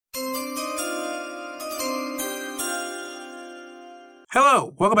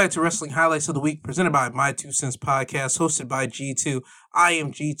Hello, welcome back to Wrestling Highlights of the Week, presented by My Two Cents Podcast, hosted by G2. I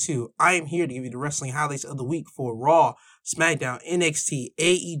am G2. I am here to give you the wrestling highlights of the week for Raw, SmackDown, NXT,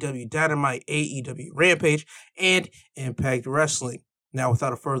 AEW Dynamite, AEW Rampage, and Impact Wrestling. Now,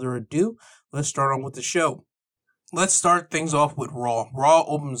 without further ado, let's start on with the show. Let's start things off with Raw. Raw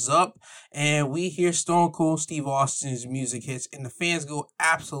opens up, and we hear Stone Cold Steve Austin's music hits, and the fans go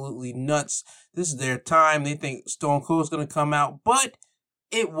absolutely nuts. This is their time. They think Stone Cold's going to come out, but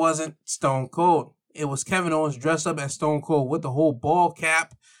it wasn't Stone Cold. It was Kevin Owens dressed up as Stone Cold with the whole ball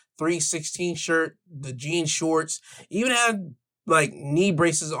cap, 316 shirt, the jean shorts, even had knee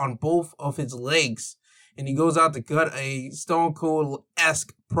braces on both of his legs. And he goes out to cut a Stone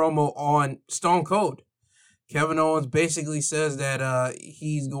Cold-esque promo on Stone Cold. Kevin Owens basically says that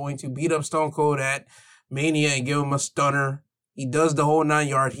he's going to beat up Stone Cold at Mania and give him a stunner. He does the whole 9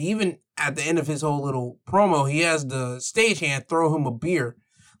 yard. He even, at the end of his whole little promo, he has the stagehand throw him a beer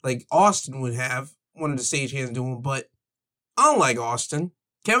like Austin would have one of the stagehands doing. But unlike Austin,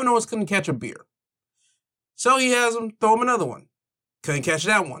 Kevin Owens couldn't catch a beer. So he has him throw him another one. Couldn't catch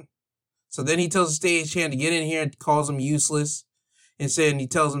that one. So then he tells the stagehand to get in here and calls him useless. Instead, he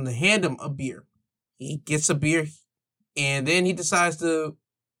tells him to hand him a beer. He gets a beer, and then he decides to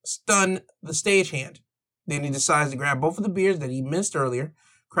stun the stagehand. Then he decides to grab both of the beers that he missed earlier,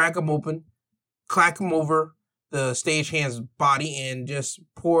 crack them open, clack them over the stagehand's body, and just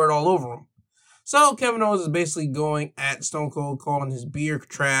pour it all over him. So Kevin Owens is basically going at Stone Cold, calling his beer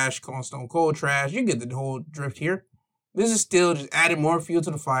trash, calling Stone Cold trash. You get the whole drift here. This is still just adding more fuel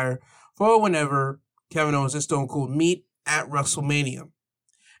to the fire for whenever Kevin Owens and Stone Cold meet at WrestleMania.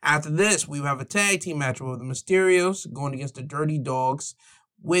 After this, we have a tag team match with the Mysterios going against the Dirty Dogs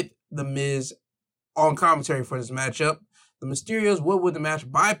with The Miz on commentary for this matchup. The Mysterios would win the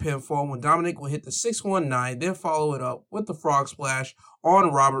match by pinfall when Dominic would hit the 619, then follow it up with the Frog Splash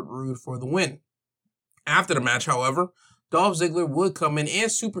on Robert Roode for the win. After the match, however, Dolph Ziggler would come in and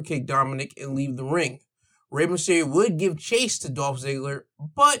superkick Dominic and leave the ring. Rey Mysterio would give chase to Dolph Ziggler,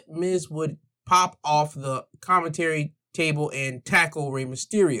 but Miz would pop off the commentary table and tackle Rey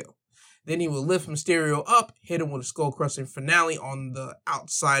Mysterio. Then he would lift Mysterio up, hit him with a skull-crushing finale on the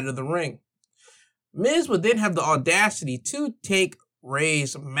outside of the ring. Miz would then have the audacity to take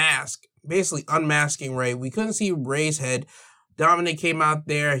Rey's mask, basically unmasking Rey. We couldn't see Rey's head. Dominic came out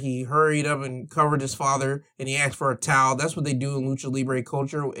there, he hurried up and covered his father, and he asked for a towel. That's what they do in Lucha Libre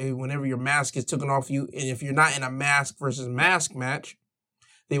culture. Whenever your mask is taken off you, and if you're not in a mask versus mask match,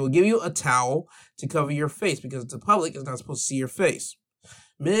 they will give you a towel to cover your face because the public is not supposed to see your face.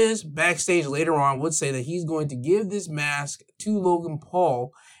 Miz, backstage later on, would say that he's going to give this mask to Logan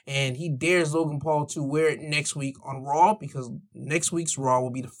Paul, and he dares Logan Paul to wear it next week on Raw because next week's Raw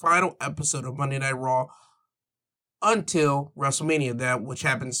will be the final episode of Monday Night Raw until WrestleMania, which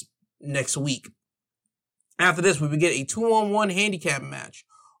happens next week. After this, we would get a 2-on-1 handicap match.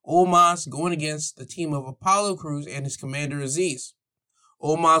 Omos going against the team of Apollo Crews and his commander Aziz.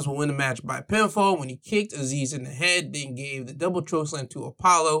 Omos will win the match by pinfall when he kicked Aziz in the head, then gave the double chokeslam to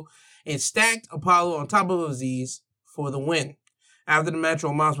Apollo and stacked Apollo on top of Aziz for the win. After the match,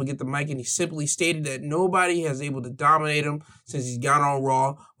 Omos will get the mic and he simply stated that nobody has able to dominate him since he's got on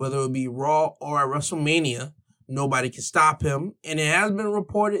Raw, whether it be Raw or at WrestleMania. Nobody can stop him. And it has been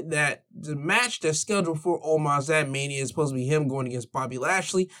reported that the match that's scheduled for Omos at Mania is supposed to be him going against Bobby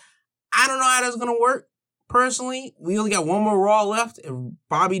Lashley. I don't know how that's going to work. Personally, we only got one more Raw left. If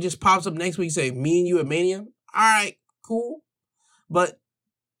Bobby just pops up next week and say, me and you at Mania, all right, cool. But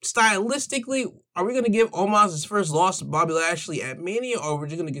stylistically, are we going to give Omos his first loss to Bobby Lashley at Mania, or we're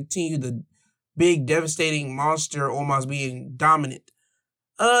just going to continue the big, devastating monster Omos being dominant?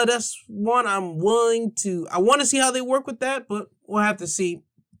 That's one I'm willing to... I want to see how they work with that, but we'll have to see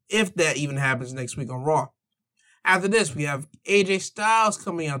if that even happens next week on Raw. After this, we have AJ Styles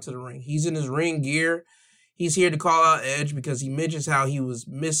coming out to the ring. He's in his ring gear. He's here to call out Edge because he mentions how he was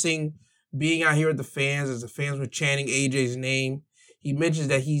missing being out here with the fans as the fans were chanting AJ's name. He mentions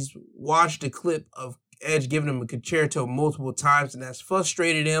that he's watched a clip of Edge giving him a concerto multiple times and that's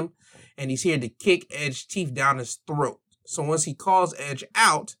frustrated him. And he's here to kick Edge's teeth down his throat. So once he calls Edge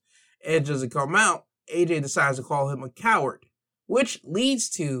out, Edge doesn't come out. AJ decides to call him a coward, which leads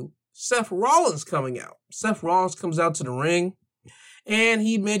to Seth Rollins coming out. Seth Rollins comes out to the ring and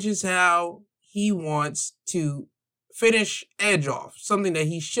he mentions how he wants to finish Edge off, something that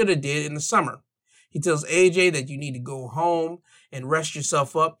he should have did in the summer. He tells AJ that you need to go home and rest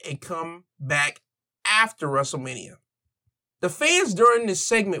yourself up and come back after WrestleMania. The fans during this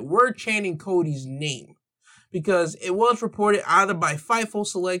segment were chanting Cody's name because it was reported either by Fightful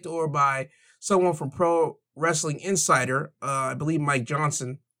Select or by someone from Pro Wrestling Insider, I believe Mike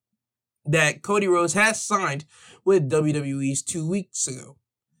Johnson, that Cody Rhodes has signed with WWE's 2 weeks ago.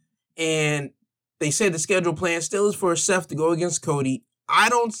 And they said the schedule plan still is for Seth to go against Cody. I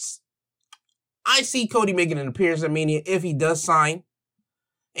see Cody making an appearance at Mania if he does sign.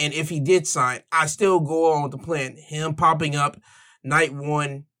 And if he did sign, I still go on with the plan. Him popping up night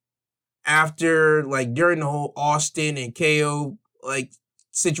one after, like, during the whole Austin and KO, like,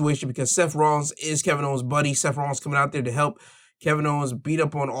 situation, because Seth Rollins is Kevin Owens' buddy. Seth Rollins coming out there to help Kevin Owens beat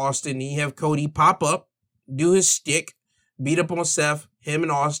up on Austin. And you have Cody pop up, do his shtick, beat up on Seth, him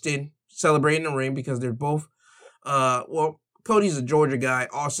and Austin celebrating the ring because they're both, Cody's a Georgia guy,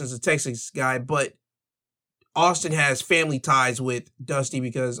 Austin's a Texas guy, but Austin has family ties with Dusty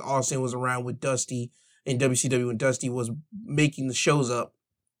because Austin was around with Dusty in WCW when Dusty was making the shows up.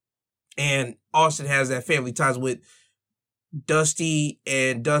 And Austin has that family ties with Dusty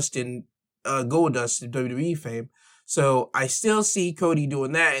and Dustin, Goldust, WWE fame. So I still see Cody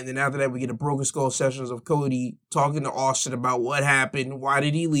doing that. And then after that, we get a Broken Skull sessions of Cody talking to Austin about what happened, why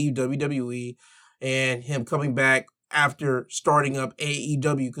did he leave WWE, and him coming back after starting up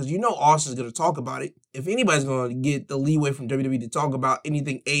AEW, because you know Austin's going to talk about it. If anybody's going to get the leeway from WWE to talk about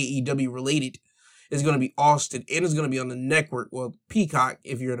anything AEW related, it's going to be Austin, and it's going to be on the network, well, Peacock,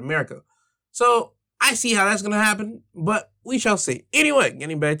 if you're in America. So I see how that's going to happen, but we shall see. Anyway,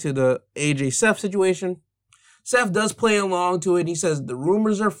 getting back to the AJ Seth situation, Seth does play along to it. He says the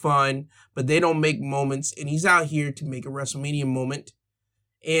rumors are fun, but they don't make moments, and he's out here to make a WrestleMania moment.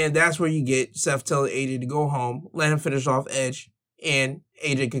 And that's where you get Seth telling AJ to go home, let him finish off Edge, and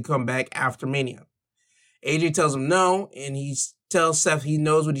AJ could come back after Mania. AJ tells him no, and he tells Seth he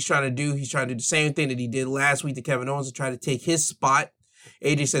knows what he's trying to do. He's trying to do the same thing that he did last week to Kevin Owens to try to take his spot.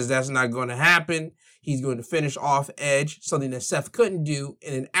 AJ says that's not going to happen. He's going to finish off Edge, something that Seth couldn't do.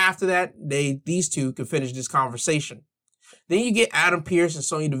 And then after that, these two could finish this conversation. Then you get Adam Pearce and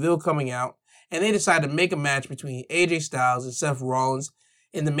Sonya Deville coming out, and they decide to make a match between AJ Styles and Seth Rollins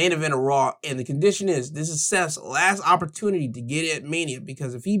in the main event of Raw. And the condition is, this is Seth's last opportunity to get it at Mania,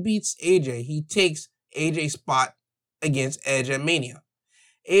 because if he beats AJ, he takes AJ's spot against Edge at Mania.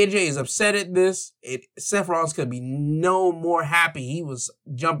 AJ is upset at this. Seth Rollins could be no more happy. He was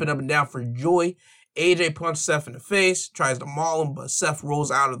jumping up and down for joy. AJ punched Seth in the face, tries to maul him, but Seth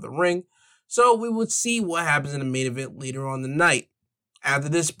rolls out of the ring. So we would see what happens in the main event later on the night. After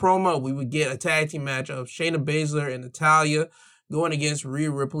this promo, we would get a tag team match of Shayna Baszler and Natalya going against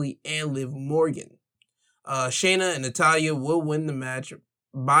Rhea Ripley and Liv Morgan. Shayna and Natalya will win the match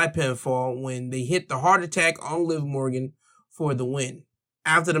by pinfall when they hit the heart attack on Liv Morgan for the win.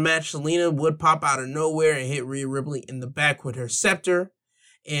 After the match, Selena would pop out of nowhere and hit Rhea Ripley in the back with her scepter.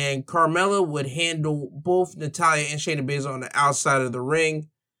 And Carmella would handle both Natalya and Shayna Baszler on the outside of the ring.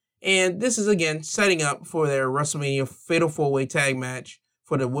 And this is, again, setting up for their WrestleMania Fatal 4-Way Tag match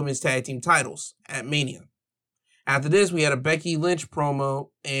for the Women's Tag Team titles at Mania. After this, we had a Becky Lynch promo,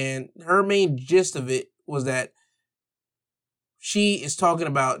 and her main gist of it was that she is talking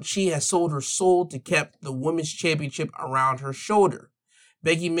about she has sold her soul to keep the Women's Championship around her shoulder.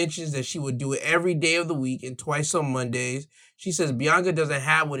 Becky mentions that she would do it every day of the week and twice on Mondays. She says Bianca doesn't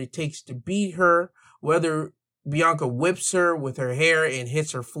have what it takes to beat her, whether Bianca whips her with her hair and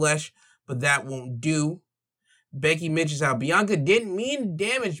hits her flesh, but that won't do. Becky mentions how Bianca didn't mean to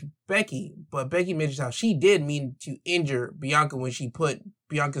damage Becky, but Becky mentions how she did mean to injure Bianca when she put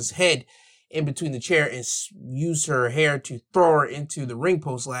Bianca's head in between the chair and used her hair to throw her into the ring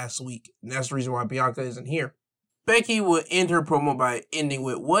post last week. And that's the reason why Bianca isn't here. Becky would end her promo by ending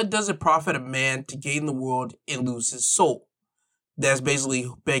with, "What does it profit a man to gain the world and lose his soul?" That's basically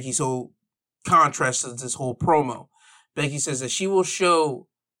Becky's whole contrast to this whole promo. Becky says that she will show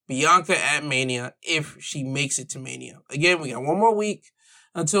Bianca at Mania if she makes it to Mania. Again, we got one more week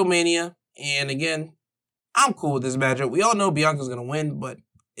until Mania. And again, I'm cool with this matchup. We all know Bianca's going to win, but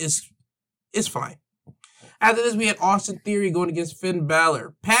it's fine. After this, we had Austin Theory going against Finn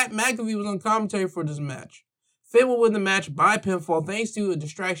Balor. Pat McAfee was on commentary for this match. Finn will win the match by pinfall thanks to a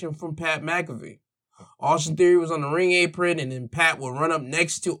distraction from Pat McAfee. Austin Theory was on the ring apron, and then Pat will run up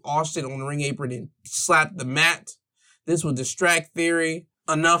next to Austin on the ring apron and slap the mat. This will distract Theory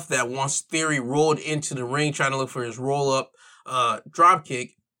enough that once Theory rolled into the ring trying to look for his roll-up drop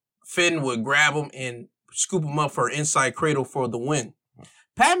kick, Finn would grab him and scoop him up for an inside cradle for the win.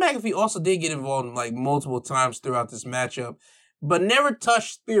 Pat McAfee also did get involved like multiple times throughout this matchup, but never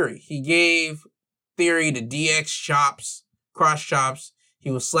touched Theory. He gave Theory the DX chops, cross chops. He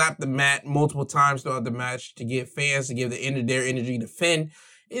would slap the mat multiple times throughout the match to get fans to give their energy to Finn.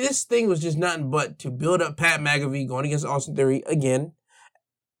 And this thing was just nothing but to build up Pat McAfee going against Austin Theory again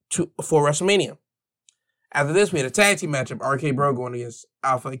for WrestleMania. After this, we had a tag team matchup, RK Bro going against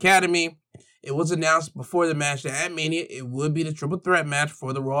Alpha Academy. It was announced before the match that at Mania, it would be the triple threat match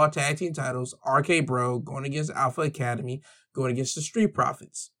for the Raw Tag Team titles, RK Bro going against Alpha Academy, going against the Street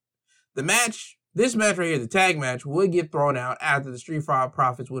Profits. This match right here, the tag match, would get thrown out after the Street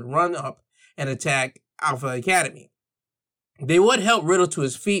Profits would run up and attack Alpha Academy. They would help Riddle to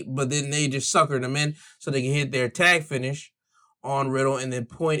his feet, but then they just suckered him in so they can hit their tag finish on Riddle and then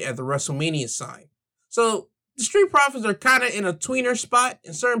point at the WrestleMania sign. So the Street Profits are kind of in a tweener spot.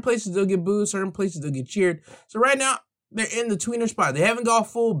 In certain places, they'll get booed. Certain places, they'll get cheered. So right now, they're in the tweener spot. They haven't gone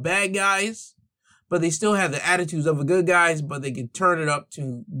full bad guys, but they still have the attitudes of a good guys, but they can turn it up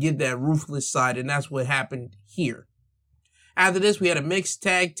to get that ruthless side, and that's what happened here. After this, we had a mixed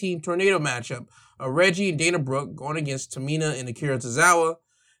tag team tornado matchup. Reggie and Dana Brooke going against Tamina and Akira Tozawa.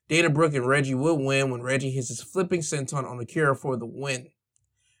 Dana Brooke and Reggie will win when Reggie hits his flipping senton on Akira for the win.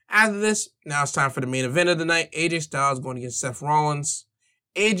 After this, now it's time for the main event of the night. AJ Styles going against Seth Rollins.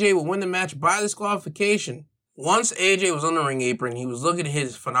 AJ will win the match by disqualification. Once AJ was on the ring apron, he was looking to hit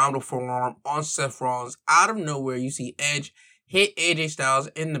his phenomenal forearm on Seth Rollins. Out of nowhere, you see Edge hit AJ Styles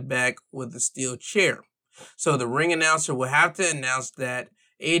in the back with a steel chair. So the ring announcer will have to announce that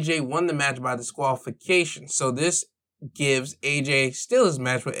AJ won the match by disqualification. So this gives AJ still his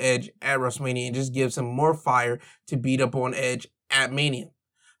match with Edge at WrestleMania and just gives him more fire to beat up on Edge at Mania.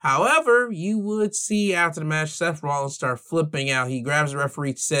 However, you would see after the match, Seth Rollins start flipping out. He grabs the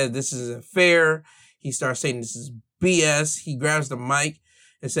referee, said this isn't fair. He starts saying this is BS. He grabs the mic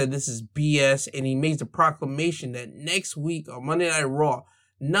and said this is BS. And he makes the proclamation that next week on Monday Night Raw,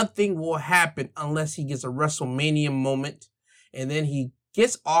 nothing will happen unless he gets a WrestleMania moment. And then he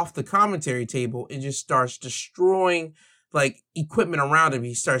gets off the commentary table and just starts destroying equipment around him.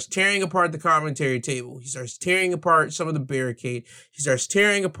 He starts tearing apart the commentary table. He starts tearing apart some of the barricade. He starts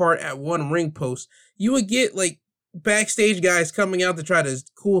tearing apart at one ring post. You would get backstage guys coming out to try to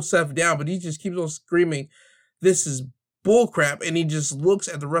cool Seth down, but he just keeps on screaming, this is bullcrap. And he just looks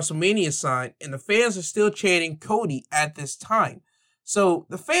at the WrestleMania sign, and the fans are still chanting Cody at this time. So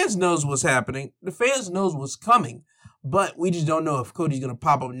the fans knows what's happening. The fans knows what's coming. But we just don't know if Cody's going to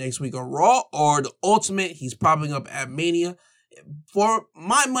pop up next week on Raw or the Ultimate. He's popping up at Mania. For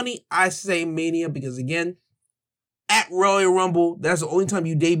my money, I say Mania because, again, at Royal Rumble, that's the only time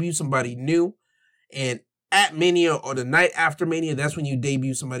you debut somebody new. And at Mania or the night after Mania, that's when you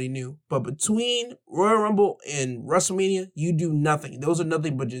debut somebody new. But between Royal Rumble and WrestleMania, you do nothing. Those are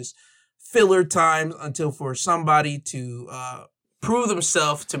nothing but just filler times until for somebody to prove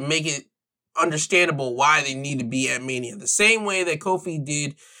themselves to make it understandable why they need to be at Mania. The same way that Kofi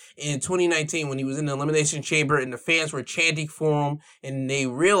did in 2019 when he was in the Elimination Chamber and the fans were chanting for him and they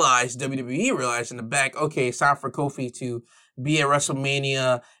realized, WWE realized in the back, okay, it's time for Kofi to be at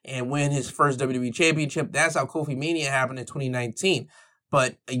WrestleMania and win his first WWE Championship. That's how Kofi Mania happened in 2019.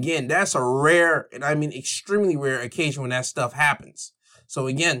 But again, that's a rare, and I mean extremely rare occasion when that stuff happens. So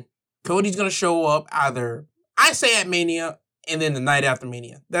again, Cody's going to show up either, I say at Mania, and then the night after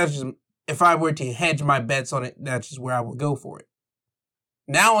Mania. That's just, if I were to hedge my bets on it, that's just where I would go for it.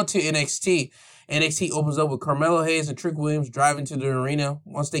 Now on to NXT. NXT opens up with Carmelo Hayes and Trick Williams driving to the arena.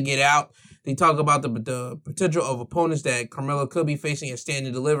 Once they get out, they talk about the potential of opponents that Carmelo could be facing at Stand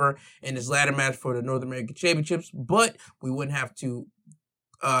and Deliver in his ladder match for the North American Championships. But we wouldn't have to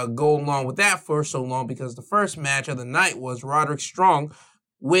go along with that for so long because the first match of the night was Roderick Strong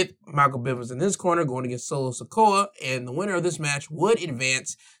with Michael Bivens in his corner going against Solo Sikoa, and the winner of this match would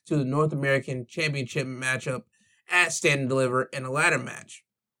advance to the North American Championship matchup at Stand and Deliver in a ladder match.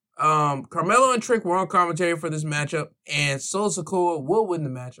 Carmelo and Trick were on commentary for this matchup, and Solo Sikoa will win the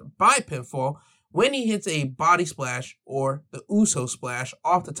matchup by pinfall when he hits a body splash or the Uso splash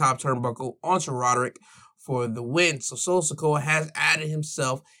off the top turnbuckle onto Roderick for the win. So Solo Sikoa has added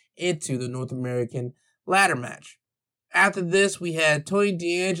himself into the North American ladder match. After this, we had Tony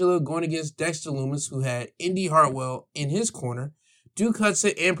D'Angelo going against Dexter Lumis, who had Indy Hartwell in his corner. Duke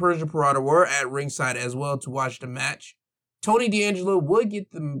Hudson and Persia Pirotta were at ringside as well to watch the match. Tony D'Angelo would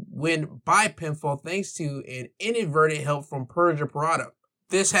get the win by pinfall thanks to an inadvertent help from Persia Pirotta.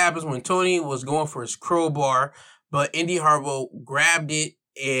 This happens when Tony was going for his crowbar, but Indy Hartwell grabbed it,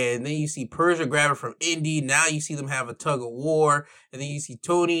 and then you see Persia grab it from Indy. Now you see them have a tug of war, and then you see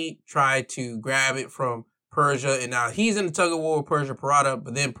Tony try to grab it from Persia, and now he's in the tug of war with Persia Pirotta,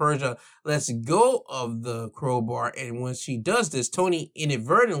 but then Persia lets go of the crowbar, and when she does this, Tony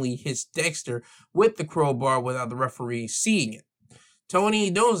inadvertently hits Dexter with the crowbar without the referee seeing it. Tony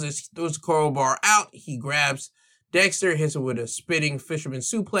knows this, throws the crowbar out, he grabs Dexter, hits him with a spitting fisherman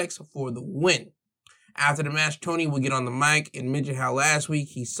suplex for the win. After the match, Tony will get on the mic and mention how last week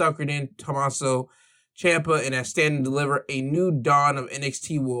he suckered in Tommaso Ciampa, and at Stand and Deliver, a new dawn of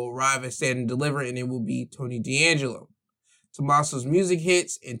NXT will arrive at Stand and Deliver, and it will be Tony D'Angelo. Tommaso's music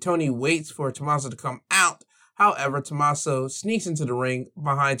hits, and Tony waits for Tommaso to come out. However, Tommaso sneaks into the ring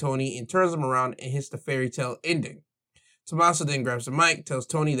behind Tony and turns him around and hits the fairy tale ending. Tommaso then grabs the mic, tells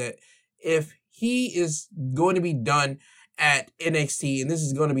Tony that if he is going to be done at NXT, and this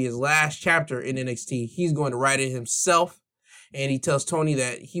is going to be his last chapter in NXT, he's going to write it himself. And he tells Tony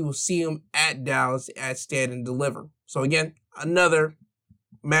that he will see him at Dallas at Stand and Deliver. So again, another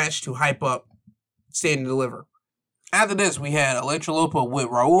match to hype up Stand and Deliver. After this, we had Elektra Lopez with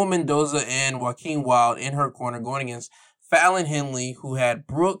Raul Mendoza and Joaquin Wilde in her corner going against Fallon Henley, who had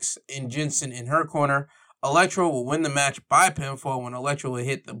Brooks and Jensen in her corner. Elektra will win the match by pinfall when Elektra will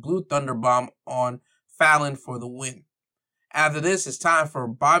hit the Blue Thunder Bomb on Fallon for the win. After this, it's time for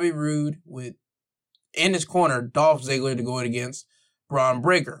Bobby Roode with in his corner, Dolph Ziggler to go against Bron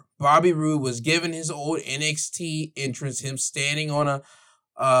Breakker. Bobby Roode was given his old NXT entrance, him standing on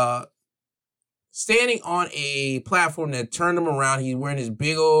a platform that turned him around. He's wearing his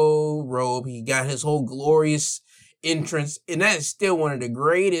big old robe. He got his whole glorious entrance, and that is still one of the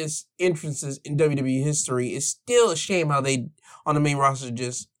greatest entrances in WWE history. It's still a shame how they, on the main roster,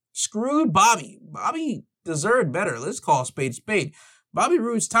 just screwed Bobby. Bobby deserved better. Let's call a spade a spade. Bobby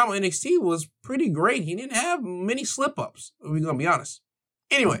Roode's time on NXT was pretty great. He didn't have many slip-ups, if we're going to be honest.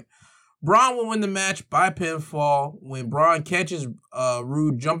 Anyway, Braun will win the match by pinfall when Braun catches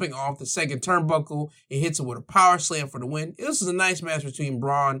Roode jumping off the second turnbuckle and hits him with a power slam for the win. This is a nice match between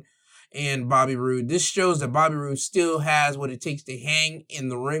Braun and Bobby Roode. This shows that Bobby Roode still has what it takes to hang in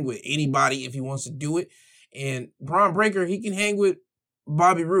the ring with anybody if he wants to do it. And Bron Breakker, he can hang with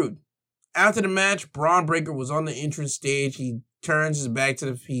Bobby Roode. After the match, Bron Breakker was on the entrance stage. He turns his back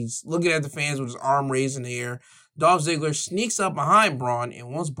to he's looking at the fans with his arm raised in the air. Dolph Ziggler sneaks up behind Braun,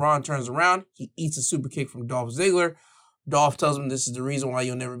 and once Braun turns around, he eats a super kick from Dolph Ziggler. Dolph tells him this is the reason why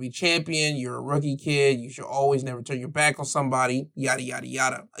you'll never be champion. You're a rookie kid. You should always never turn your back on somebody. Yada, yada,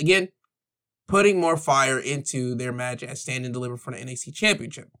 yada. Again, putting more fire into their match at Stand and Deliver for the NXT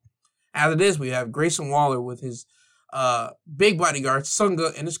Championship. After this, we have Grayson Waller with his big bodyguard,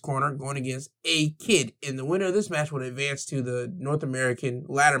 Sunga, in his corner going against A-Kid. And the winner of this match would advance to the North American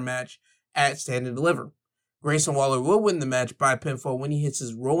ladder match at Stand and Deliver. Grayson Waller will win the match by pinfall when he hits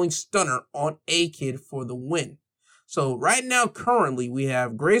his rolling stunner on A-Kid for the win. So right now, currently, we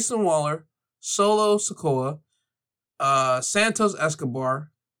have Grayson Waller, Solo Sikoa, Santos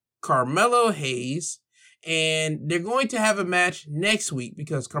Escobar, Carmelo Hayes, and they're going to have a match next week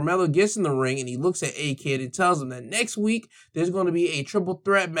because Carmelo gets in the ring and he looks at A-Kid and tells him that next week there's going to be a triple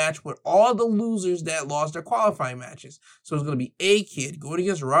threat match with all the losers that lost their qualifying matches. So it's going to be A-Kid going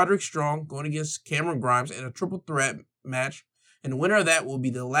against Roderick Strong, going against Cameron Grimes in a triple threat match. And the winner of that will be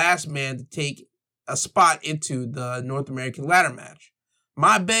the last man to take a spot into the North American ladder match.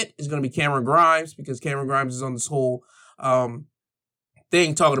 My bet is going to be Cameron Grimes because Cameron Grimes is on this whole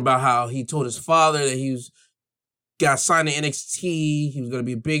thing talking about how he told his father that he got signed to NXT, he was going to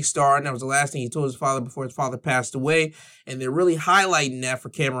be a big star, and that was the last thing he told his father before his father passed away, and they're really highlighting that for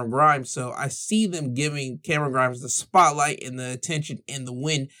Cameron Grimes, so I see them giving Cameron Grimes the spotlight and the attention and the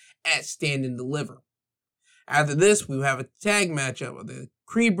win at Stand and Deliver. After this, we have a tag matchup of the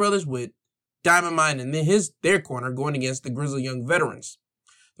Creed brothers with Diamond Mine and their corner going against the Grizzled Young Veterans.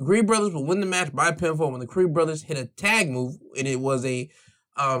 The Creed brothers will win the match by pinfall when the Creed brothers hit a tag move, and it was a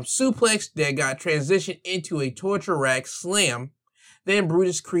suplex that got transitioned into a torture rack slam. Then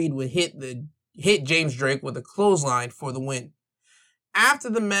Brutus Creed would hit James Drake with a clothesline for the win.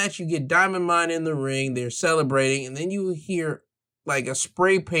 After the match, you get Diamond Mine in the ring. They're celebrating, and then you hear like a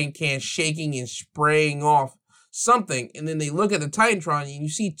spray paint can shaking and spraying off something. And then they look at the Titantron, and you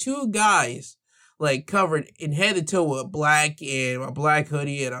see two guys like covered in head to toe with black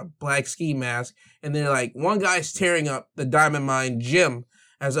hoodie and a black ski mask. And they're like, one guy's tearing up the Diamond Mine gym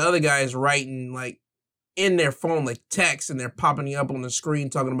as the other guy is writing like in their phone, like text, and they're popping up on the screen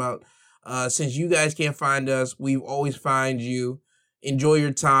talking about, since you guys can't find us, we always find you. Enjoy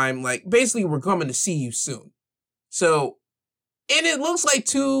your time. Like basically we're coming to see you soon. So, and it looks like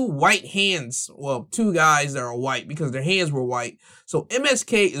two white hands. Well, two guys that are white because their hands were white. So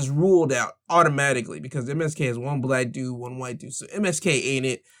MSK is ruled out automatically because MSK is one black dude, one white dude. So MSK ain't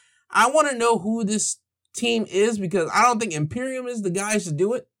it. I want to know who this team is because I don't think Imperium is the guys to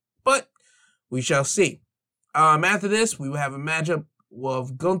do it, but we shall see. After this, we will have a matchup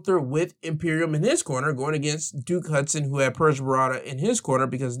of Gunther with Imperium in his corner going against Duke Hudson, who had Persia Pirotta in his corner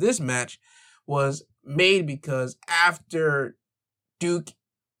because this match was made because after Duke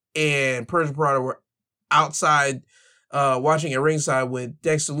and Persia Pirotta were outside watching at ringside with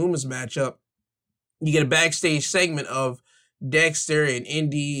Dexter Lumis matchup, You get a backstage segment of Dexter and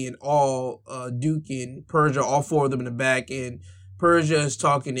Indy and all Duke and Persia, all four of them in the back, and Persia is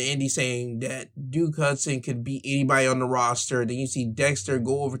talking to Indy saying that Duke Hudson could beat anybody on the roster. Then you see Dexter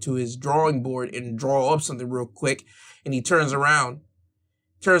go over to his drawing board and draw up something real quick, and he turns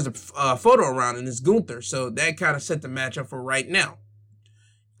the photo around, and it's Gunther. So that kind of set the match up for right now.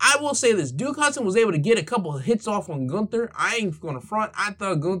 I will say this, Duke Hudson was able to get a couple of hits off on Gunther. I ain't going to front. I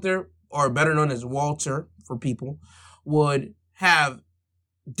thought Gunther, or better known as Walter for people, would have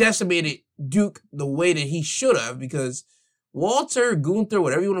decimated Duke the way that he should have, because Walter, Gunther,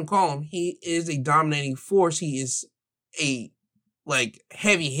 whatever you want to call him, he is a dominating force. He is a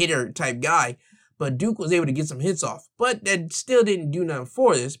heavy hitter type guy, but Duke was able to get some hits off. But that still didn't do nothing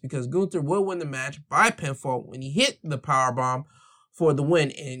for this, because Gunther will win the match by pinfall when he hit the powerbomb for the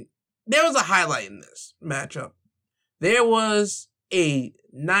win. And there was a highlight in this matchup. There was a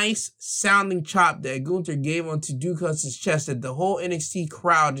nice sounding chop that Gunther gave onto Duke Hudson's chest that the whole NXT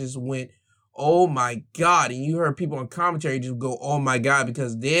crowd just went, oh my God. And you heard people on commentary just go, oh my God,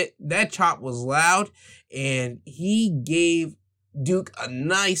 because that chop was loud, and he gave Duke a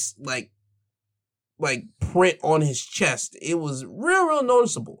nice like print on his chest. It was real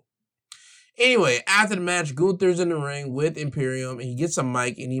noticeable. Anyway, after the match, Gunther's in the ring with Imperium, and he gets a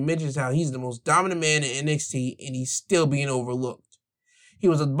mic, and he mentions how he's the most dominant man in NXT, and he's still being overlooked. He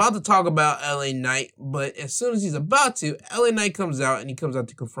was about to talk about LA Knight, but as soon as he's about to, LA Knight comes out, and he comes out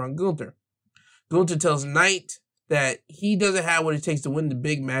to confront Gunther. Gunther tells Knight that he doesn't have what it takes to win the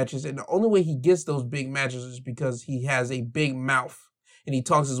big matches, and the only way he gets those big matches is because he has a big mouth, and he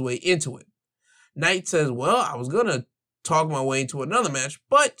talks his way into it. Knight says, well, I was going to talk my way into another match,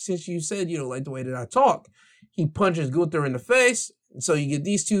 but since you said you don't like the way that I talk, he punches Gunther in the face. So you get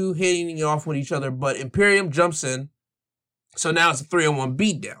these two hitting off with each other, but Imperium jumps in. So now it's a 3-on-1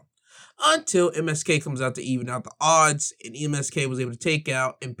 beatdown until MSK comes out to even out the odds, and MSK was able to take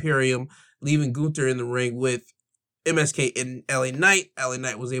out Imperium, leaving Gunther in the ring with MSK and LA Knight. LA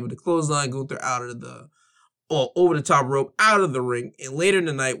Knight was able to clothesline Gunther out of over the top rope, out of the ring. And later in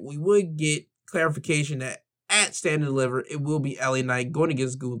the night, we would get clarification that at Stand and Deliver, it will be LA Knight going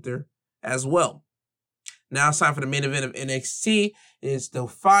against Gunther as well. Now it's time for the main event of NXT. It's the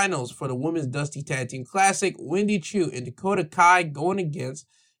finals for the Women's Dusty Tag Team Classic. Wendy Choo and Dakota Kai going against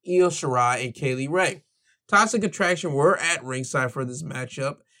Io Shirai and Kaylee Ray. Toxic Attraction were at ringside for this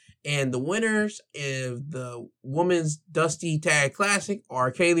matchup, and the winners of the Women's Dusty Tag Classic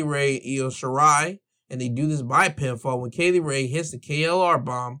are Kaylee Ray and Io Shirai, and they do this by pinfall when Kaylee Ray hits the KLR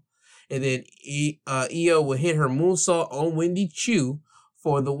bomb. And then Io will hit her moonsault on Wendy Choo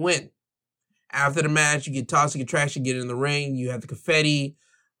for the win. After the match, you get Toxic Attraction get in the ring. You have the confetti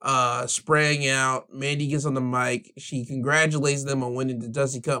spraying out. Mandy gets on the mic. She congratulates them on winning the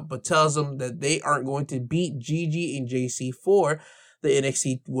Dusty Cup, but tells them that they aren't going to beat Gigi and JC for the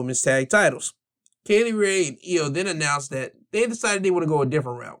NXT Women's Tag titles. Kaylee Ray and Io then announced that they decided they want to go a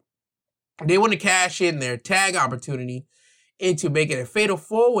different route. They want to cash in their tag opportunity into making a fatal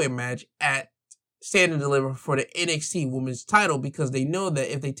four-way match at Stand and Deliver for the NXT Women's title, because they know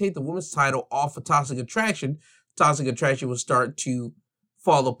that if they take the women's title off of Toxic Attraction will start to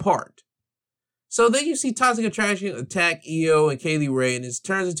fall apart. So then you see Toxic Attraction attack Io and Kaylee Ray, and it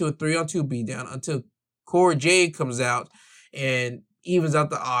turns into a 3-on-2 beatdown until Cora Jade comes out and evens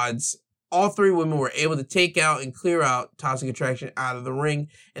out the odds. All three women were able to take out and clear out Toxic Attraction out of the ring.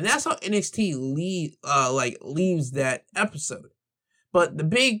 And that's how NXT leaves that episode. But the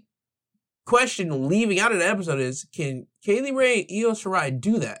big question leaving out of the episode is, can Kaylee Ray and Io Shirai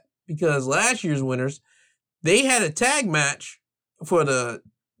do that? Because last year's winners, they had a tag match for the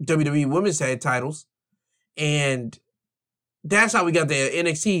WWE Women's Tag titles. And that's how we got the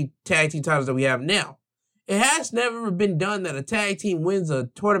NXT tag team titles that we have now. It has never been done that a tag team wins a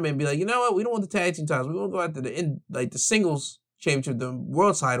tournament and be like, you know what, we don't want the tag team titles. We want to go after the singles championship, the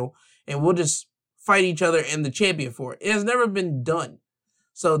world title, and we'll just fight each other and the champion for it. It has never been done.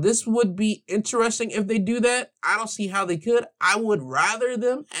 So this would be interesting if they do that. I don't see how they could. I would rather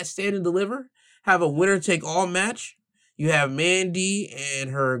them at Stand and Deliver have a winner-take-all match. You have Mandy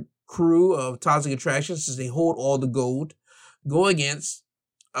and her crew of Toxic Attraction, since they hold all the gold, go against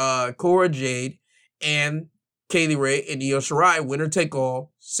Cora Jade and Kaylee Ray and Io Shirai, winner take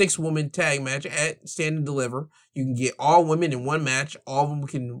all, 6-woman tag match at Stand and Deliver. You can get all women in one match. All of them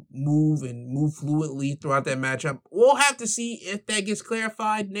can move fluidly throughout that matchup. We'll have to see if that gets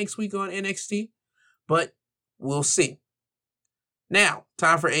clarified next week on NXT, but we'll see. Now,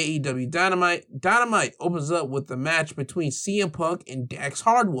 time for AEW Dynamite. Dynamite opens up with the match between CM Punk and Dax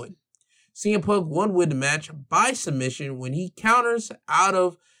Hardwood. CM Punk won with the match by submission when he counters out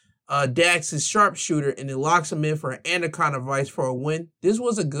of Dax's sharpshooter and then locks him in for an Anaconda Vice for a win. This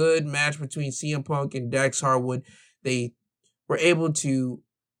was a good match between CM Punk and Dax Harwood. They were able to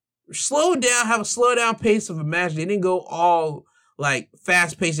have a slow down pace of a match. They didn't go all like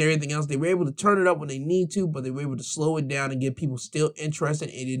fast paced and everything else. They were able to turn it up when they need to, but they were able to slow it down and get people still interested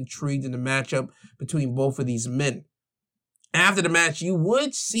and intrigued in the matchup between both of these men. After the match, you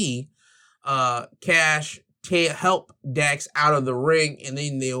would see Cash help Dax out of the ring, and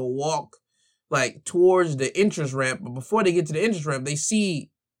then they'll walk like towards the entrance ramp. But before they get to the entrance ramp, they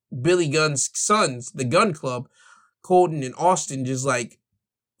see Billy Gunn's sons, the Gun Club, Colton and Austin, just like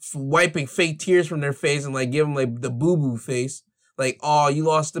wiping fake tears from their face and like give them like the boo-boo face. Like, oh, you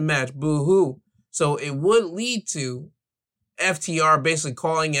lost the match, boo-hoo. So it would lead to FTR basically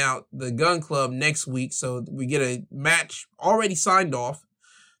calling out the Gun Club next week. So we get a match already signed off.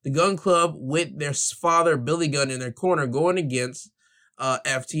 The Gun Club with their father, Billy Gunn, in their corner going against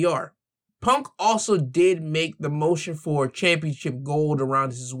FTR. Punk also did make the motion for championship gold around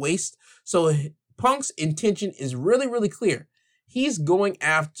his waist. So Punk's intention is really, really clear. He's going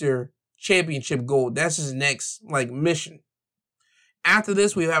after championship gold. That's his next mission. After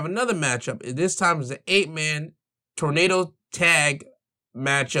this, we have another matchup. This time it's an 8-man tornado tag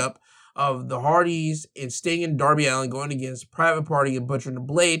matchup of the Hardys and Sting and Darby Allin going against Private Party and Butcher and the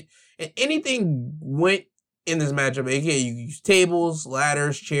Blade. And anything went in this matchup, aka you use tables,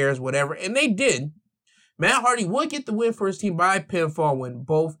 ladders, chairs, whatever, and they did. Matt Hardy would get the win for his team by pinfall when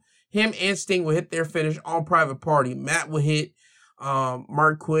both him and Sting would hit their finish on Private Party. Matt would hit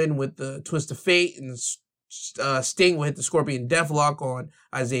Mark Quinn with the Twist of Fate, and Sting would hit the Scorpion Deathlock on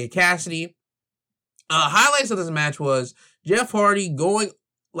Isaiah Cassidy. Highlights of this match was Jeff Hardy climbing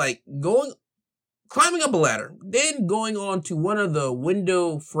up a ladder, then going on to one of the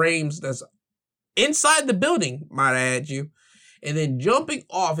window frames that's inside the building, might I add you, and then jumping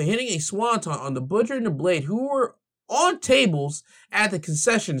off and hitting a swanton on the Butcher and the Blade, who were on tables at the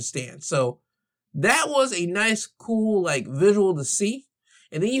concession stand. So that was a nice, cool, visual to see.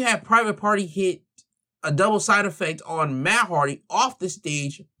 And then you have Private Party hit a double side effect on Matt Hardy off the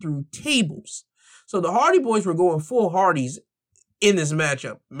stage through tables. So the Hardy Boys were going full Hardys in this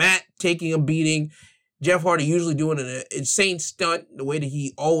matchup. Matt taking a beating, Jeff Hardy usually doing an insane stunt the way that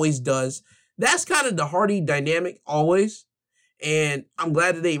he always does. That's kind of the Hardy dynamic always. And I'm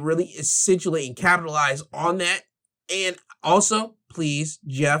glad that they really accentuate and capitalize on that. And also, please,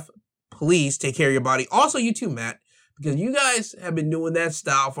 Jeff, please take care of your body. Also, you too, Matt, because you guys have been doing that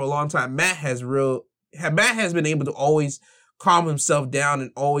style for a long time. Matt has been able to always calm himself down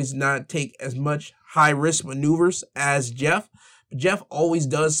and always not take as much high risk maneuvers as Jeff. But Jeff always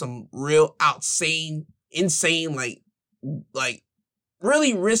does some real insane,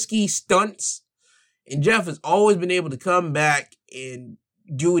 really risky stunts. And Jeff has always been able to come back and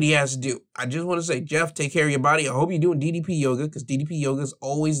do what he has to do. I just want to say, Jeff, take care of your body. I hope you're doing DDP yoga, because DDP yoga is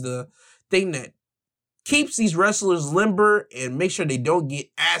always the thing that keeps these wrestlers limber and make sure they don't get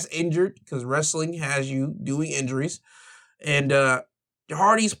as injured, because wrestling has you doing injuries. And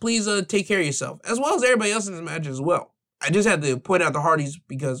Hardys, please take care of yourself, as well as everybody else in this match as well. I just had to point out the Hardys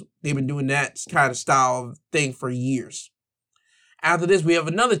because they've been doing that kind of style of thing for years. After this, we have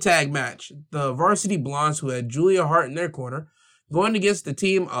another tag match. The Varsity Blondes, who had Julia Hart in their corner, going against the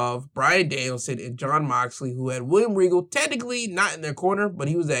team of Bryan Danielson and Jon Moxley, who had William Regal technically not in their corner, but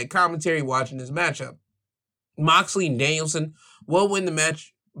he was at commentary watching this matchup. Moxley and Danielson will win the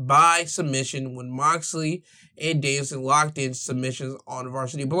match by submission when Moxley and Danielson locked in submissions on the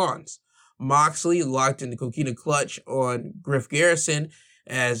Varsity Blondes. Moxley locked in the Coquina Clutch on Griff Garrison,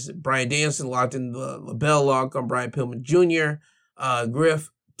 as Bryan Danielson locked in the LaBelle Lock on Brian Pillman Jr. Griff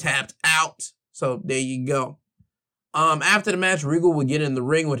tapped out. So there you go. After the match, Regal would get in the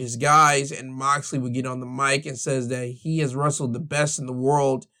ring with his guys, and Moxley would get on the mic and says that he has wrestled the best in the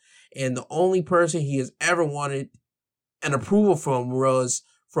world, and the only person he has ever wanted an approval from was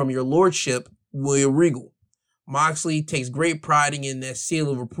from your lordship, William Regal. Moxley takes great pride in that seal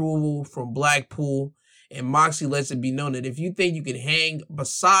of approval from Blackpool, and Moxley lets it be known that if you think you can hang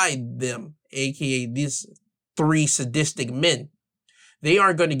beside them, aka these three sadistic men, they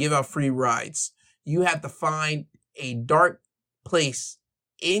aren't going to give out free rides. You have to find a dark place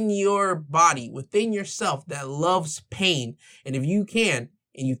in your body, within yourself, that loves pain. And if you can,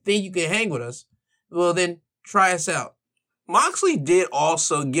 and you think you can hang with us, well then try us out. Moxley did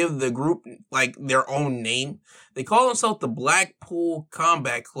also give the group their own name. They call themselves the Blackpool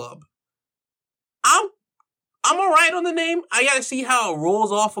Combat Club. I'm alright on the name. I gotta see how it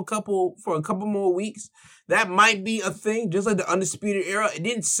rolls off for a couple more weeks. That might be a thing, just like the Undisputed Era. It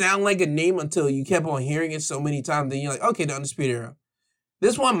didn't sound like a name until you kept on hearing it so many times. Then you're like, okay, the Undisputed Era.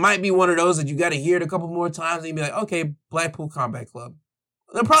 This one might be one of those that you got to hear it a couple more times and you be like, okay, Blackpool Combat Club.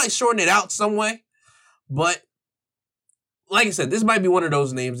 They'll probably shorten it out some way, but like I said, this might be one of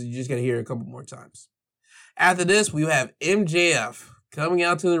those names that you just got to hear a couple more times. After this, we have MJF coming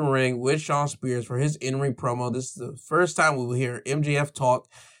out to the ring with Shawn Spears for his in-ring promo. This is the first time we will hear MJF talk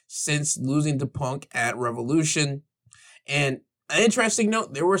since losing to Punk at Revolution. And an interesting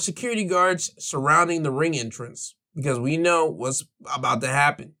note, there were security guards surrounding the ring entrance because we know what's about to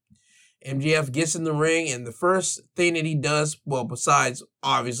happen. MJF gets in the ring, and the first thing that he does, well, besides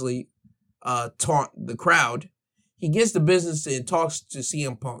obviously taunt the crowd, he gets the business and talks to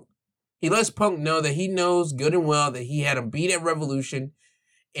CM Punk. He lets Punk know that he knows good and well that he had him beat at Revolution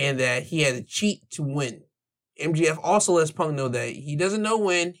and that he had to cheat to win. MJF also lets Punk know that he doesn't know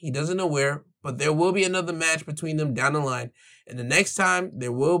when, he doesn't know where, but there will be another match between them down the line. And the next time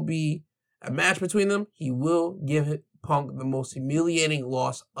there will be a match between them, he will give Punk the most humiliating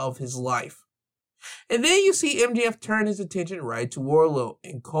loss of his life. And then you see MJF turn his attention right to Wardlow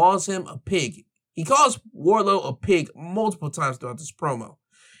and calls him a pig. He calls Wardlow a pig multiple times throughout this promo.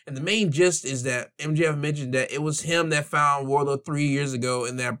 And the main gist is that MJF mentioned that it was him that found Wardlow 3 years ago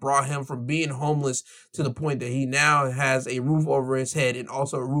and that brought him from being homeless to the point that he now has a roof over his head and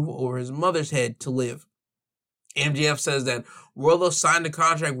also a roof over his mother's head to live. MJF says that Wardlow signed a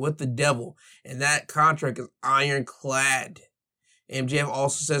contract with the devil, and that contract is ironclad. MJF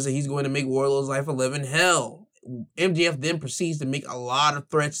also says that he's going to make Wardlow's life a living hell. MJF then proceeds to make a lot of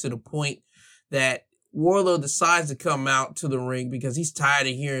threats to the point that Wardlow decides to come out to the ring because he's tired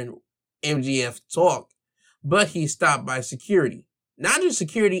of hearing MJF talk, but he's stopped by security. Not just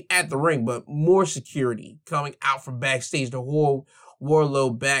security at the ring, but more security coming out from backstage to hold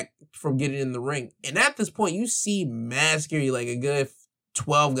Wardlow back from getting in the ring. And at this point, you see mad security, like a good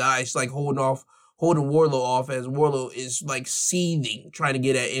 12 guys, like holding Wardlow off as Wardlow is like seething, trying to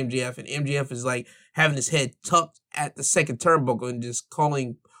get at MJF, and MJF is like having his head tucked at the second turnbuckle and just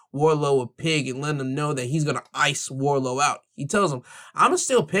calling Wardlow a pig and letting him know that he's going to ice Wardlow out. He tells him, I'm going to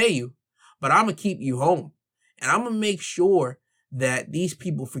still pay you, but I'm going to keep you home. And I'm going to make sure that these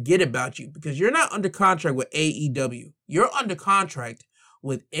people forget about you because you're not under contract with AEW. You're under contract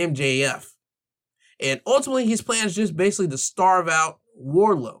with MJF. And ultimately, his plan is just basically to starve out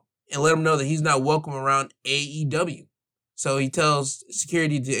Wardlow and let him know that he's not welcome around AEW. So he tells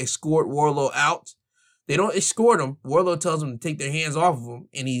security to escort Wardlow out. They don't escort him. Wardlow tells them to take their hands off of him,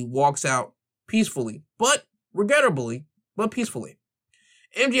 and he walks out peacefully, but regrettably, but peacefully.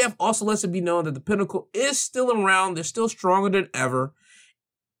 MJF also lets it be known that the Pinnacle is still around. They're still stronger than ever.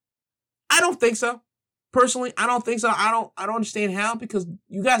 I don't think so. Personally, I don't think so. I don't understand how, because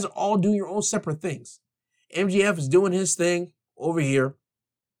you guys are all doing your own separate things. MJF is doing his thing over here.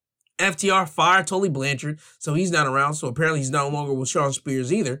 FTR fired Tully Blanchard, so he's not around. So apparently he's no longer with Shawn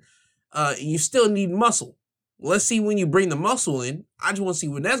Spears either. You still need muscle. Let's see when you bring the muscle in. I just want to see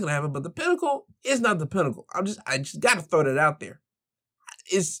when that's going to happen. But the Pinnacle is not the Pinnacle. I just got to throw that out there.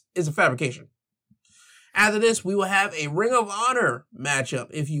 It's a fabrication. After this, we will have a Ring of Honor matchup,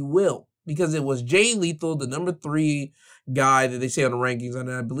 if you will, because it was Jay Lethal, the number 3 guy that they say on the rankings,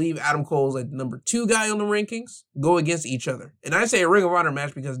 and I believe Adam Cole is like the number 2 guy on the rankings, go against each other. And I say a Ring of Honor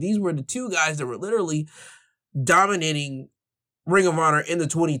match because these were the 2 guys that were literally dominating Ring of Honor in the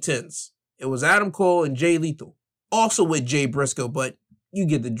 2010s. It was Adam Cole and Jay Lethal, also with Jay Briscoe, but you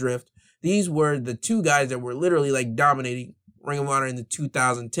get the drift. These were the 2 guys that were literally like dominating Ring of Honor in the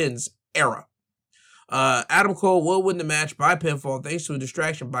 2010s era. Adam Cole will win the match by pinfall thanks to a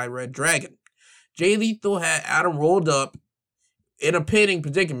distraction by Red Dragon. Jay Lethal had Adam rolled up in a pinning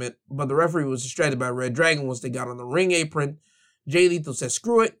predicament, but the referee was distracted by Red Dragon once they got on the ring apron. Jay Lethal says,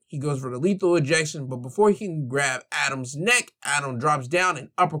 screw it. He goes for the lethal injection, but before he can grab Adam's neck, Adam drops down and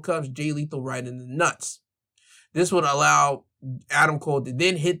uppercuts Jay Lethal right in the nuts. This would allow Adam Cole to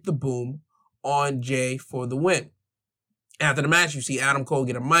then hit the boom on Jay for the win. After the match, you see Adam Cole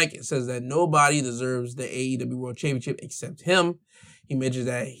get a mic and says that nobody deserves the AEW World Championship except him. He mentions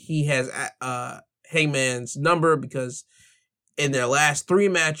that he has Hangman's number because in their last 3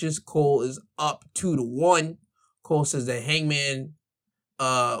 matches, Cole is up 2-1. Cole says that Hangman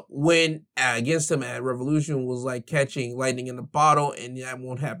win against him at Revolution was like catching lightning in a bottle, and that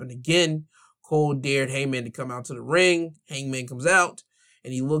won't happen again. Cole dared Hangman to come out to the ring. Hangman comes out,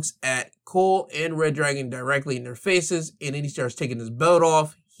 and he looks at Cole and Red Dragon directly in their faces, and then he starts taking his belt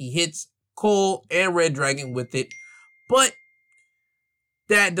off. He hits Cole and Red Dragon with it, but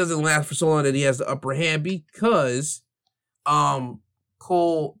that doesn't last for so long that he has the upper hand because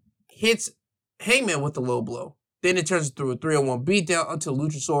Cole hits Hangman with the low blow. Then it turns through a 3-on-1 beatdown until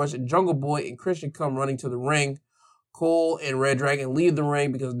Luchasaurus and Jungle Boy and Christian come running to the ring. Cole and Red Dragon leave the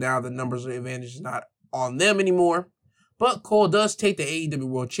ring because now the numbers advantage is not on them anymore. But Cole does take the AEW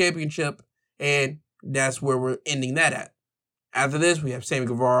World Championship, and that's where we're ending that at. After this, we have Sammy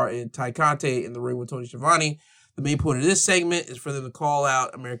Guevara and Ty Conte in the ring with Tony Schiavone. The main point of this segment is for them to call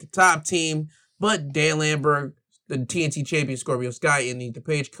out American Top Team, but Dan Lambert, the TNT champion Scorpio Sky, and Ethan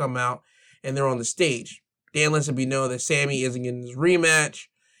Page come out, and they're on the stage. Dan lets it be known that Sammy isn't getting his rematch,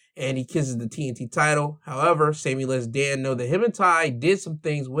 and he kisses the TNT title. However, Sammy lets Dan know that him and Ty did some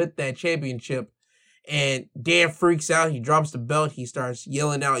things with that championship, and Dan freaks out. He drops the belt. He starts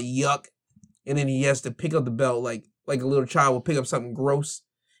yelling out, yuck, and then he has to pick up the belt like a little child will pick up something gross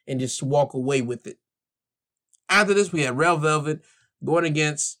and just walk away with it. After this, we had Red Velvet going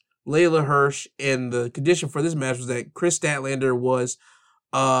against Layla Hirsch, and the condition for this match was that Chris Statlander was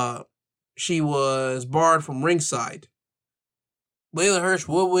barred from ringside. Layla Hirsch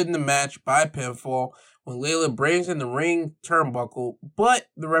will win the match by pinfall when Layla brings in the ring turnbuckle, but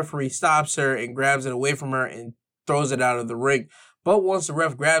the referee stops her and grabs it away from her and throws it out of the ring. But once the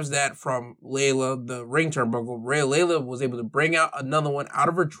ref grabs that from Layla, the ring turnbuckle, Layla was able to bring out another one out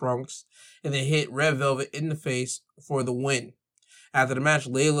of her trunks and then hit Red Velvet in the face for the win. After the match,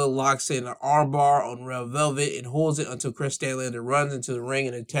 Layla locks in an armbar on Red Velvet and holds it until Chris Statlander runs into the ring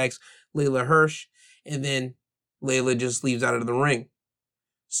and attacks Layla Hirsch, and then Layla just leaves out of the ring.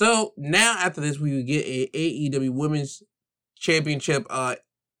 So now after this, we would get a AEW Women's Championship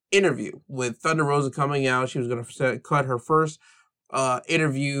interview with Thunder Rosa coming out. She was going to cut her first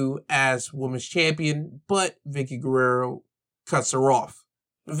interview as Women's Champion, but Vicky Guerrero cuts her off.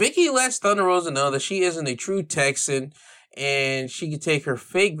 Vicky lets Thunder Rosa know that she isn't a true Texan and she could take her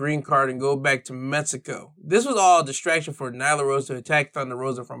fake green card and go back to Mexico. This was all a distraction for Nyla Rose to attack Thunder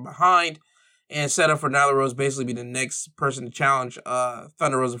Rosa from behind and set up for Nyla Rose basically be the next person to challenge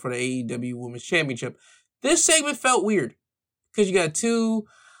Thunder Rosa for the AEW Women's Championship. This segment felt weird because you got two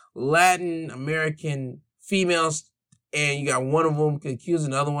Latin American females and you got one of them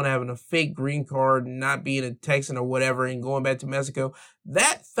accusing the other one of having a fake green card and not being a Texan or whatever and going back to Mexico.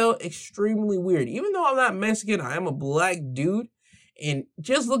 That felt extremely weird. Even though I'm not Mexican, I am a black dude. And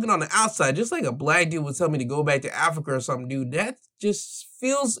just looking on the outside, just like a black dude would tell me to go back to Africa or something, dude, that just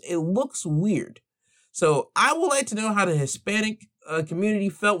it looks weird. So I would like to know how the Hispanic community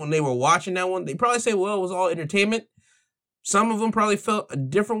felt when they were watching that one. They probably say, well, it was all entertainment. Some of them probably felt a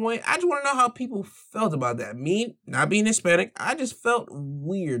different way. I just want to know how people felt about that. Me, not being Hispanic, I just felt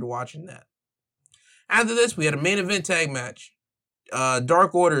weird watching that. After this, we had a main event tag match.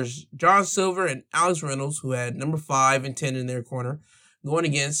 Dark Order's John Silver and Alex Reynolds, who had number 5 and 10 in their corner, going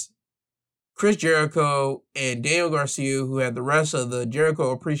against Chris Jericho and Daniel Garcia, who had the rest of the Jericho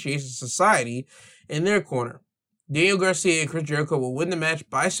Appreciation Society in their corner. Daniel Garcia and Chris Jericho will win the match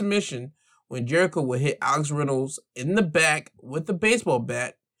by submission when Jericho would hit Alex Reynolds in the back with the baseball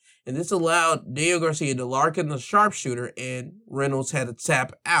bat, and this allowed Daniel Garcia to larkin the sharpshooter, and Reynolds had to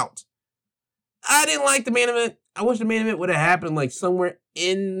tap out. I didn't like the main event. I wish the main event would have happened like somewhere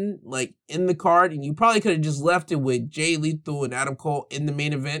in the card, and you probably could have just left it with Jay Lethal and Adam Cole in the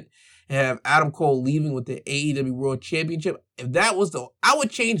main event and have Adam Cole leaving with the AEW World Championship. If that was I would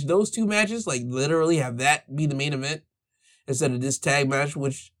change those two matches, like literally have that be the main event instead of this tag match,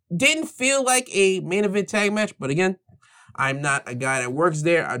 which didn't feel like a main event tag match. But again, I'm not a guy that works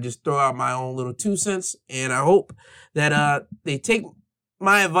there. I just throw out my own little 2 cents, and I hope that they take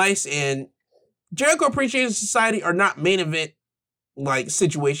my advice. And Jericho Appreciation Society are not main event like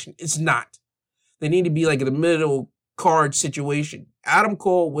situation. It's not. They need to be like in the middle card situation. Adam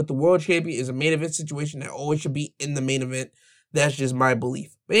Cole with the world champion is a main event situation that always should be in the main event. That's just my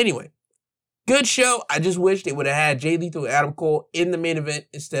belief. But anyway, good show. I just wish they would have had Jay Lethal and Adam Cole in the main event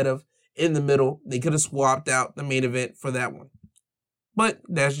instead of in the middle. They could have swapped out the main event for that one. But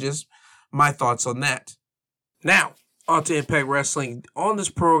that's just my thoughts on that. Now, on to Impact Wrestling. On this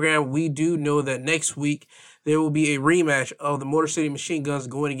program, we do know that next week there will be a rematch of the Motor City Machine Guns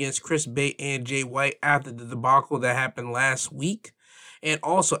going against Chris Bay and Jay White after the debacle that happened last week. And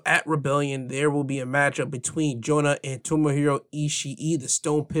also at Rebellion, there will be a matchup between Jonah and Tomohiro Ishii, the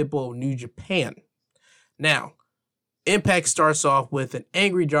Stone Pitbull of New Japan. Now, Impact starts off with an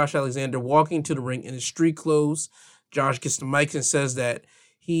angry Josh Alexander walking to the ring in his street clothes. Josh gets the mic and says that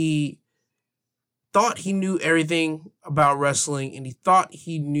he thought he knew everything about wrestling and he thought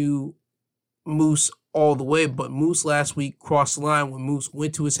he knew Moose all the way, but Moose last week crossed the line when Moose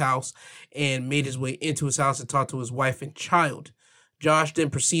went to his house and made his way into his house and talked to his wife and child. Josh then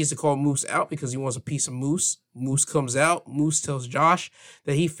proceeds to call Moose out because he wants a piece of Moose. Moose comes out. Moose tells Josh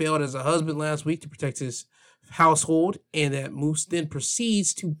that he failed as a husband last week to protect his household, and that Moose then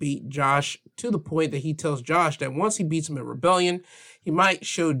proceeds to beat Josh to the point that he tells Josh that once he beats him at Rebellion, he might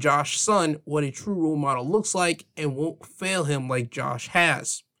show Josh's son what a true role model looks like and won't fail him like Josh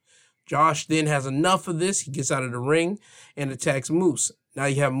has. Josh then has enough of this. He gets out of the ring and attacks Moose. Now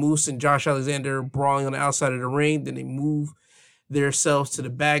you have Moose and Josh Alexander brawling on the outside of the ring. Then they move themselves to the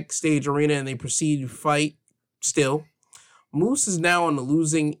backstage arena and they proceed to fight still. Moose is now on the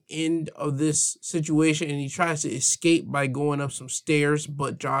losing end of this situation and he tries to escape by going up some stairs,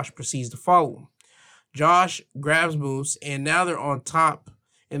 but Josh proceeds to follow him. Josh grabs Moose and now they're on top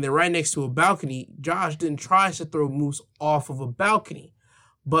and they're right next to a balcony. Josh then tries to throw Moose off of a balcony,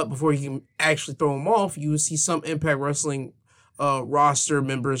 but before he can actually throw him off, you will see some Impact Wrestling roster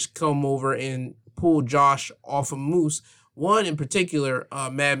members come over and pull Josh off of Moose. One in particular,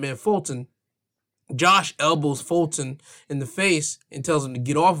 Madman Fulton. Josh elbows Fulton in the face and tells him to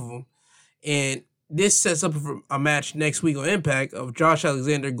get off of him. And this sets up a match next week on Impact of Josh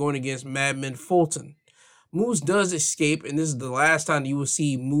Alexander going against Madman Fulton. Moose does escape, and this is the last time you will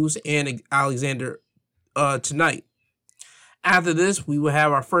see Moose and Alexander tonight. After this, we will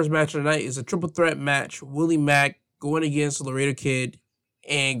have our first match of the night. It's a triple threat match. Willie Mack going against Laredo Kid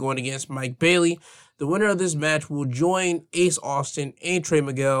and going against Mike Bailey. The winner of this match will join Ace Austin and Trey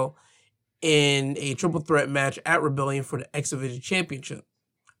Miguel in a triple threat match at Rebellion for the X Division Championship.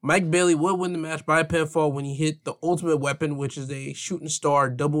 Mike Bailey would win the match by pinfall when he hit the ultimate weapon, which is a shooting star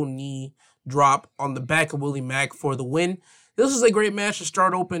double knee drop on the back of Willie Mack for the win. This is a great match to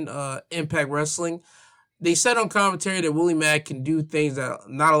start open Impact Wrestling. They said on commentary that Willie Mack can do things that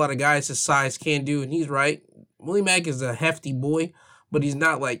not a lot of guys his size can do, and he's right. Willie Mack is a hefty boy, but he's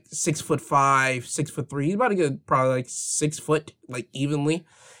not like 6'5", 6'3". He's about to get probably like 6 foot, like evenly.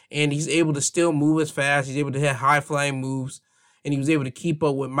 And he's able to still move as fast. He's able to hit high-flying moves. And he was able to keep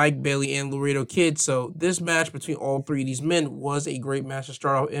up with Mike Bailey and Laredo Kid. So this match between all three of these men was a great match to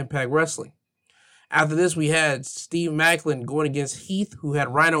start off Impact Wrestling. After this, we had Steve Maclin going against Heath, who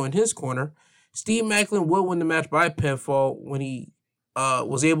had Rhino in his corner. Steve Maclin would win the match by pinfall when he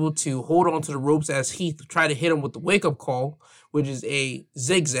was able to hold on to the ropes as Heath tried to hit him with the wake-up call, which is a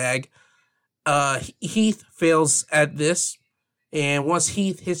zigzag. Heath fails at this. And once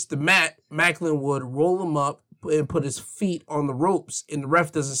Heath hits the mat, Maclin would roll him up and put his feet on the ropes. And the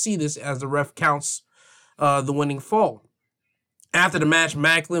ref doesn't see this as the ref counts the winning fall. After the match,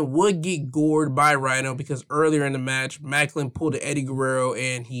 Maclin would get gored by Rhino because earlier in the match, Maclin pulled an Eddie Guerrero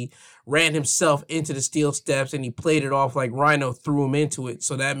and he ran himself into the steel steps and he played it off like Rhino threw him into it.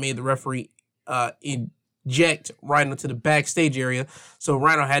 So that made the referee eject Rhino to the backstage area. So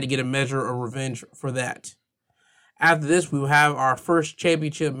Rhino had to get a measure of revenge for that. After this, we will have our first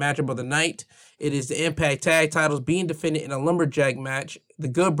championship matchup of the night. It is the Impact Tag Titles being defended in a lumberjack match. The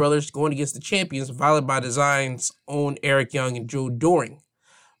Good Brothers going against the champions, Violent by Design's own Eric Young and Joe Doring.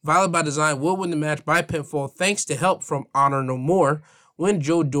 Violent by Design will win the match by pinfall thanks to help from Honor No More when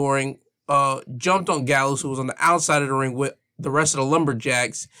Joe Doring jumped on Gallows, who was on the outside of the ring with the rest of the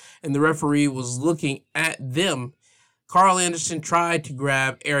lumberjacks, and the referee was looking at them. Carl Anderson tried to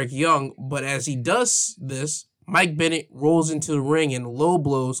grab Eric Young, but as he does this, Mike Bennett rolls into the ring and low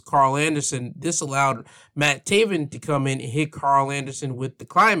blows Carl Anderson. This allowed Matt Taven to come in and hit Carl Anderson with the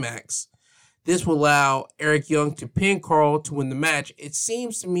climax. This will allow Eric Young to pin Carl to win the match. It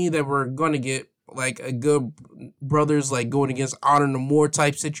seems to me that we're going to get like a Good Brothers, like going against Honor No More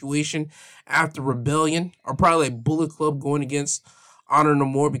type situation after Rebellion, or probably like Bullet Club going against Honor No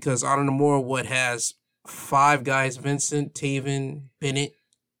More, because Honor No More has 5 guys: Vincent, Taven, Bennett,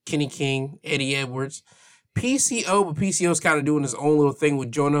 Kenny King, Eddie Edwards. PCO, but PCO's kind of doing his own little thing with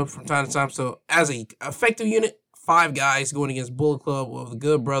Jonah from time to time. So as a effective unit, 5 guys going against Bullet Club of the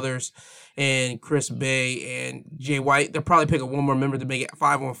Good Brothers and Chris Bay and Jay White. They'll probably pick up one more member to make it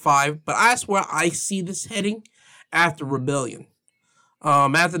 5-on-5. But I swear I see this heading after Rebellion.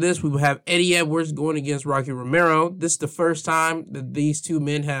 After this, we will have Eddie Edwards going against Rocky Romero. This is the first time that these two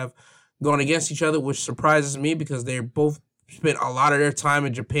men have gone against each other, which surprises me because they both spent a lot of their time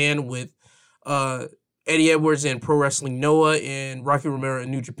in Japan with Eddie Edwards in Pro Wrestling Noah and Rocky Romero in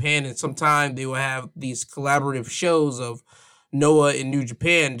New Japan. And sometime they will have these collaborative shows of Noah and New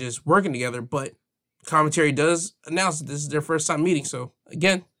Japan just working together. But commentary does announce that this is their first time meeting. So,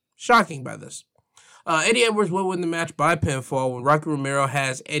 again, shocking by this. Eddie Edwards will win the match by pinfall when Rocky Romero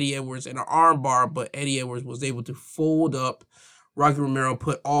has Eddie Edwards in an arm bar, but Eddie Edwards was able to fold up Rocky Romero,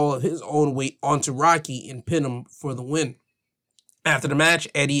 put all of his own weight onto Rocky, and pin him for the win. After the match,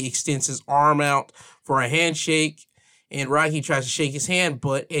 Eddie extends his arm out for a handshake, and Rocky tries to shake his hand,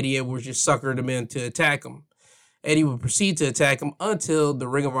 but Eddie Edwards just suckered him in to attack him. Eddie would proceed to attack him until the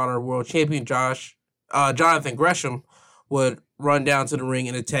Ring of Honor World Champion Josh Jonathan Gresham would run down to the ring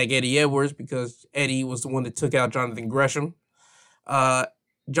and attack Eddie Edwards because Eddie was the one that took out Jonathan Gresham.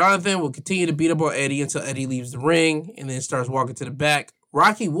 Jonathan will continue to beat up on Eddie until Eddie leaves the ring and then starts walking to the back.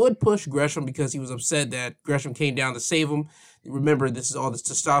 Rocky would push Gresham because he was upset that Gresham came down to save him. Remember, this is all this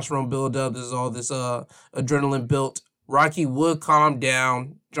testosterone buildup. This is all this adrenaline built. Rocky would calm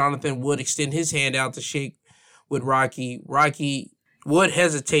down. Jonathan would extend his hand out to shake with Rocky. Rocky would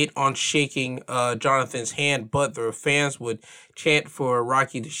hesitate on shaking Jonathan's hand, but the fans would chant for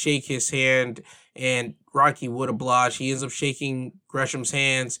Rocky to shake his hand, and Rocky would oblige. He ends up shaking Gresham's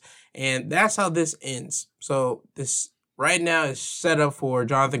hands, and that's how this ends. So this right now is set up for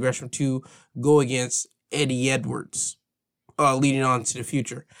Jonathan Gresham to go against Eddie Edwards, leading on to the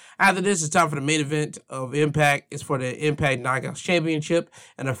future. After this, it's time for the main event of Impact. It's for the Impact Knockouts Championship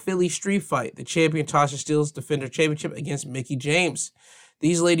and a Philly street fight. The champion Tasha Steelz defend her championship against Mickie James.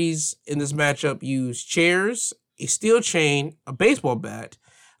 These ladies in this matchup use chairs, a steel chain, a baseball bat,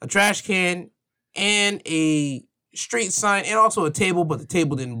 a trash can, and a street sign, and also a table, but the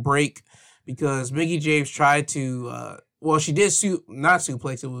table didn't break because Mickie James tried to, she did not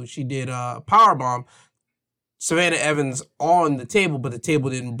suplex it, she did powerbomb Savannah Evans on the table, but the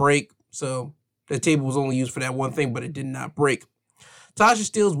table didn't break, so the table was only used for that one thing, but it did not break. Tasha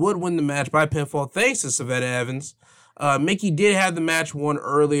Steelz would win the match by pinfall thanks to Savannah Evans. Mickie did have the match won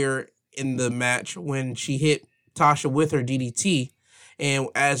earlier in the match when she hit Tasha with her DDT, and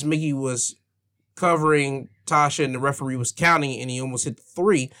as Mickie was covering Tasha and the referee was counting and he almost hit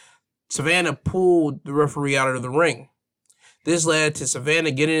 3, Savannah pulled the referee out of the ring. This led to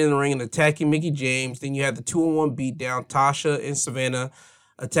Savannah getting in the ring and attacking Mickie James. Then you had the 2-on-1 beatdown. Tasha and Savannah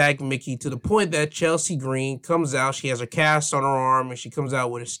attack Mickie to the point that Chelsea Green comes out. She has a cast on her arm and she comes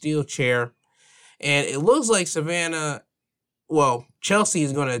out with a steel chair. And it looks like Chelsea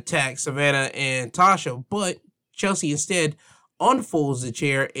is going to attack Savannah and Tasha, but Chelsea instead unfolds the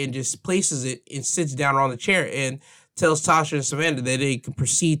chair and just places it and sits down on the chair and tells Tasha and Savannah that they can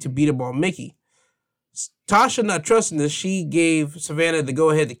proceed to beat up on Mickie. Tasha, not trusting this, she gave Savannah the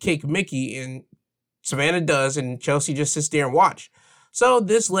go-ahead to kick Mickie, and Savannah does, and Chelsea just sits there and watch. So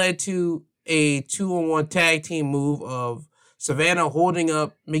this led to a 2-on-1 tag team move of Savannah holding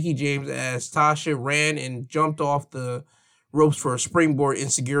up Mickie James as Tasha ran and jumped off the ropes for a springboard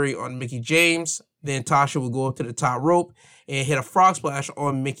enziguri on Mickie James. Then Tasha would go up to the top rope and hit a frog splash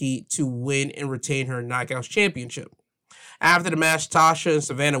on Mickie to win and retain her Knockouts Championship. After the match, Tasha and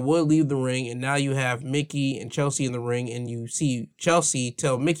Savannah would leave the ring, and now you have Mickie and Chelsea in the ring, and you see Chelsea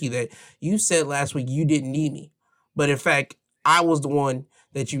tell Mickie that you said last week you didn't need me, but in fact, I was the one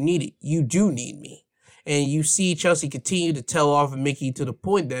that you needed. You do need me. And you see Chelsea continue to tell off Mickie to the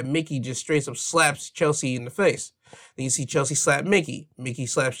point that Mickie just straight up slaps Chelsea in the face. Then you see Chelsea slap Mickie. Mickie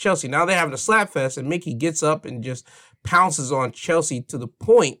slaps Chelsea. Now they're having a slap fest, and Mickie gets up and just pounces on Chelsea to the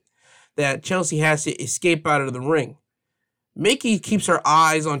point that Chelsea has to escape out of the ring. Mickie keeps her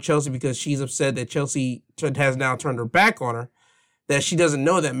eyes on Chelsea because she's upset that Chelsea has now turned her back on her, that she doesn't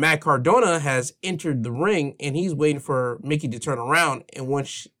know that Matt Cardona has entered the ring and he's waiting for Mickie to turn around. And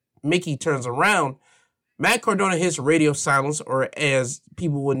once Mickie turns around, Matt Cardona hits radio silence, or as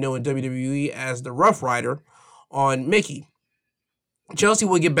people would know in WWE as the Rough Rider, on Mickie. Chelsea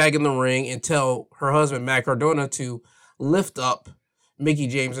will get back in the ring and tell her husband, Matt Cardona, to lift up Mickie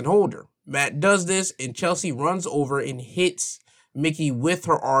James and hold her. Matt does this, and Chelsea runs over and hits Mickie with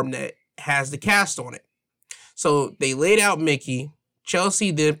her arm that has the cast on it. So they laid out Mickie.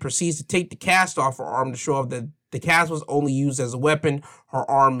 Chelsea then proceeds to take the cast off her arm to show off that the cast was only used as a weapon. Her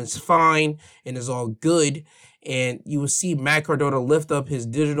arm is fine and is all good. And you will see Matt Cardona lift up his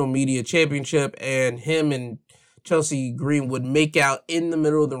digital media championship, and him and Chelsea Green would make out in the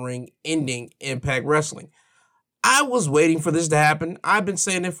middle of the ring, ending Impact Wrestling. I was waiting for this to happen. I've been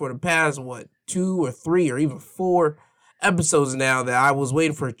saying it for the past, 2 or 3 or even 4 episodes now that I was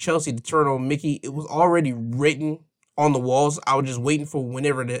waiting for Chelsea to turn on Mickie. It was already written on the walls. I was just waiting for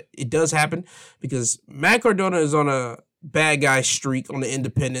whenever it does happen, because Matt Cardona is on a bad guy streak on the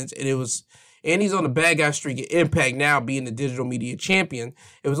independents, and he's on a bad guy streak at Impact now, being the digital media champion.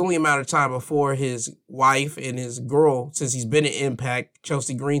 It was only a matter of time before his wife and his girl, since he's been at Impact,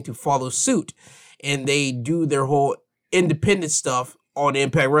 Chelsea Green, to follow suit. And they do their whole independent stuff on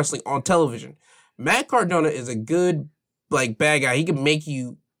Impact Wrestling on television. Matt Cardona is a good, bad guy. He can make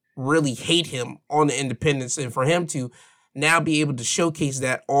you really hate him on the independents. And for him to now be able to showcase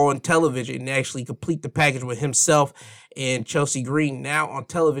that on television and actually complete the package with himself and Chelsea Green now on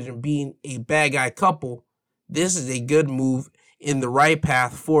television being a bad guy couple, this is a good move in the right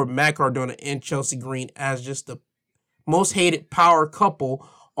path for Matt Cardona and Chelsea Green as just the most hated power couple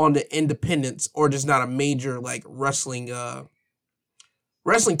on the independents or just not a major like wrestling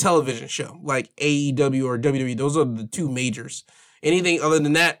television show like AEW or WWE. Those are the two majors. Anything other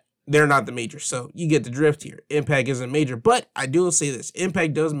than that, they're not the major. So you get the drift here. Impact isn't major, but I do say this: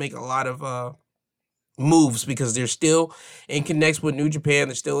 Impact does make a lot of moves because they're still in connects with New Japan.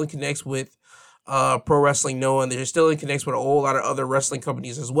 They're still in connects with Pro Wrestling Noah, and they're still in connects with a whole lot of other wrestling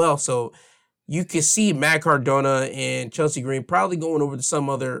companies as well. So you can see Matt Cardona and Chelsea Green probably going over to some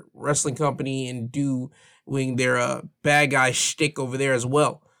other wrestling company and doing their bad guy shtick over there as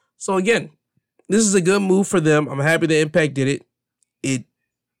well. So again, this is a good move for them. I'm happy that Impact did it.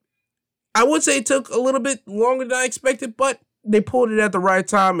 I would say it took a little bit longer than I expected, but they pulled it at the right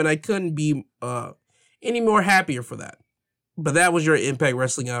time, and I couldn't be any more happier for that. But that was your Impact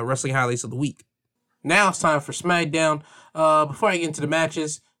Wrestling wrestling highlights of the week. Now it's time for SmackDown. Before I get into the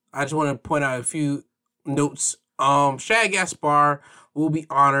matches, I just want to point out a few notes. Shad Gaspar will be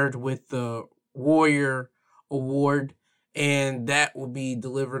honored with the Warrior Award, and that will be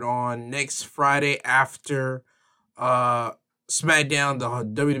delivered on next Friday after SmackDown, the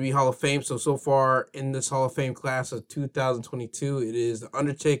WWE Hall of Fame. So far in this Hall of Fame class of 2022, it is The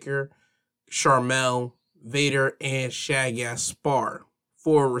Undertaker, Sharmell, Vader, and Shad Gaspar,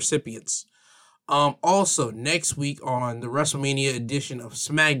 4 recipients. Also, next week on the WrestleMania edition of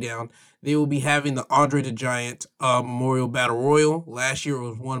SmackDown, they will be having the Andre the Giant Memorial Battle Royal. Last year it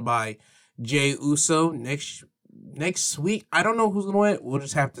was won by Jey Uso. Next week, I don't know who's going to win. We'll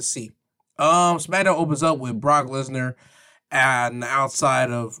just have to see. SmackDown opens up with Brock Lesnar on the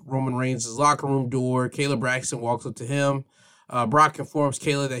outside of Roman Reigns' locker room door. Kayla Braxton walks up to him. Brock informs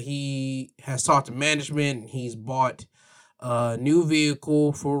Kayla that he has talked to management and he's bought a new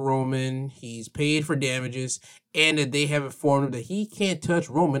vehicle for Roman. He's paid for damages, and that they have informed him that he can't touch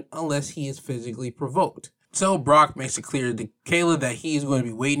Roman unless he is physically provoked. So Brock makes it clear to Kayla that he is going to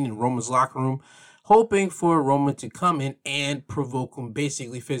be waiting in Roman's locker room, hoping for Roman to come in and provoke him,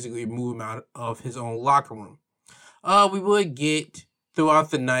 basically physically move him out of his own locker room. We would get, throughout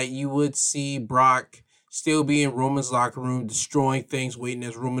the night, you would see Brock still be in Roman's locker room, destroying things, waiting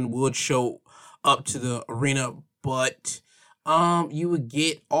as Roman would show up to the arena. But you would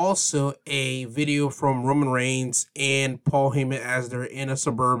get also a video from Roman Reigns and Paul Heyman as they're in a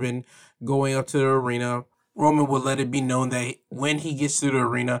Suburban going up to the arena. Roman would let it be known that when he gets to the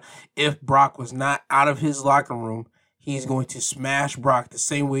arena, if Brock was not out of his locker room, he's going to smash Brock the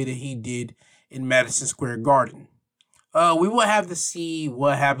same way that he did in Madison Square Garden. We will have to see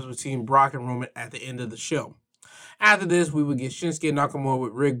what happens between Brock and Roman at the end of the show. After this, we would get Shinsuke Nakamura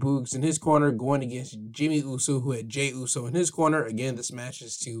with Rick Boogs in his corner going against Jimmy Uso, who had Jey Uso in his corner. Again, this match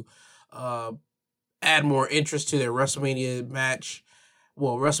is to add more interest to their WrestleMania match.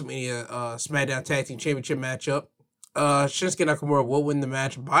 Well, WrestleMania SmackDown Tag Team Championship matchup. Shinsuke Nakamura will win the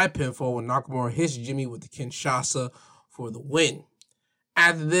match by pinfall when Nakamura hits Jimmy with the Kinshasa for the win.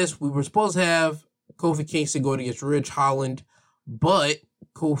 After this, we were supposed to have Kofi Kingston going against Ridge Holland, but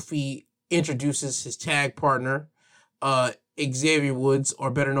Kofi introduces his tag partner, Xavier Woods, or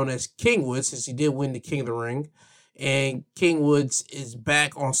better known as King Woods, since he did win the King of the Ring. And King Woods is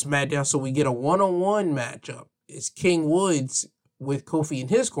back on SmackDown, so we get a one-on-one matchup. It's King Woods with Kofi in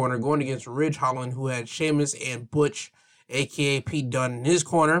his corner going against Ridge Holland, who had Sheamus and Butch, a.k.a. Pete Dunne, in his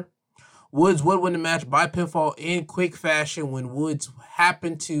corner. Woods would win the match by pinfall in quick fashion when Woods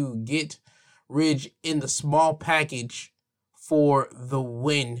happened to get Ridge in the small package for the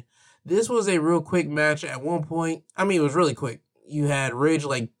win. This was a real quick match at one point. I mean, it was really quick. You had Ridge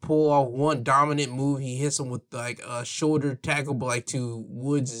pull off one dominant move. He hits him with a shoulder tackle, but to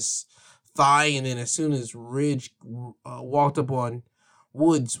Woods' thigh. And then as soon as Ridge walked up on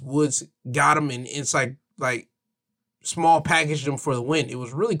Woods got him and inside small packaged him for the win. It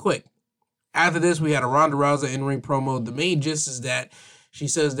was really quick. After this, we had a Ronda Rousey in-ring promo. The main gist is that she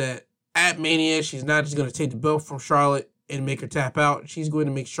says that at Mania, she's not just going to take the belt from Charlotte and make her tap out. She's going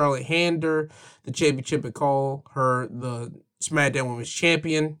to make Charlotte hand her the championship and call her the SmackDown Women's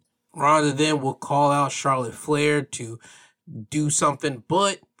Champion. Ronda then will call out Charlotte Flair to do something,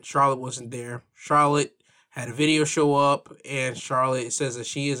 but Charlotte wasn't there. Charlotte had a video show up, and Charlotte says that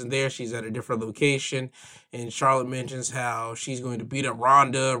she isn't there. She's at a different location, and Charlotte mentions how she's going to beat up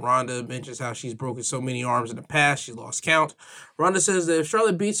Ronda. Ronda mentions how she's broken so many arms in the past, she lost count. Ronda says that if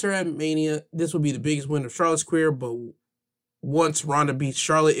Charlotte beats her at Mania, this will be the biggest win of Charlotte's career, but once Ronda beats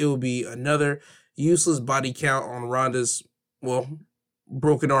Charlotte, it will be another useless body count on Ronda's,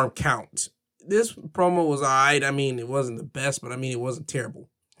 broken arm count. This promo was alright. I mean, it wasn't the best, but it wasn't terrible.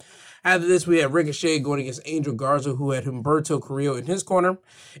 After this, we have Ricochet going against Angel Garza, who had Humberto Carrillo in his corner.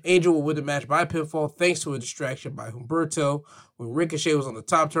 Angel will win the match by pinfall thanks to a distraction by Humberto. When Ricochet was on the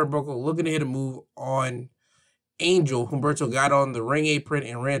top turnbuckle looking to hit a move on Angel, Humberto got on the ring apron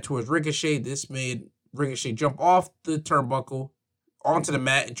and ran towards Ricochet. This made Ricochet jump off the turnbuckle onto the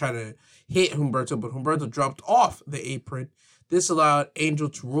mat and try to hit Humberto, but Humberto dropped off the apron. This allowed Angel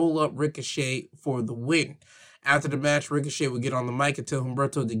to roll up Ricochet for the win. After the match, Ricochet would get on the mic and tell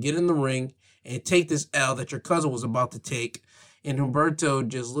Humberto to get in the ring and take this L that your cousin was about to take. And Humberto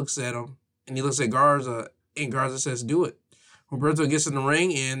just looks at him, and he looks at Garza, and Garza says, do it. Humberto gets in the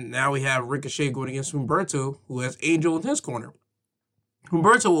ring, and now we have Ricochet going against Humberto, who has Angel in his corner.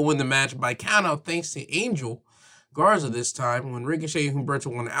 Humberto will win the match by countout thanks to Angel Garza this time, when Ricochet and Humberto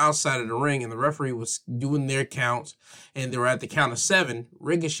were on the outside of the ring and the referee was doing their counts and they were at the count of 7,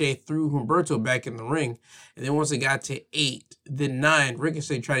 Ricochet threw Humberto back in the ring. And then once it got to 8, then 9,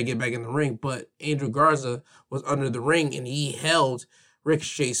 Ricochet tried to get back in the ring, but Angel Garza was under the ring and he held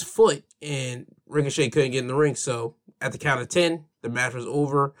Ricochet's foot and Ricochet couldn't get in the ring. So at the count of 10, the match was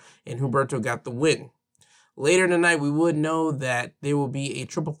over and Humberto got the win. Later in the night, we would know that there will be a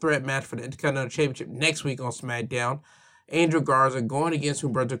triple threat match for the Intercontinental Championship next week on SmackDown. Angel Garza going against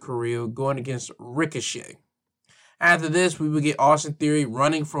Humberto Carrillo, going against Ricochet. After this, we would get Austin Theory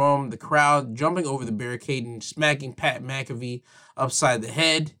running from the crowd, jumping over the barricade and smacking Pat McAfee upside the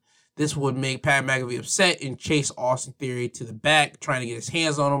head. This would make Pat McAfee upset and chase Austin Theory to the back, trying to get his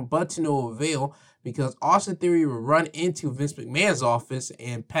hands on him, but to no avail, because Austin Theory would run into Vince McMahon's office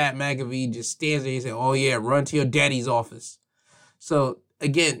and Pat McAfee just stands there and says, oh yeah, run to your daddy's office. So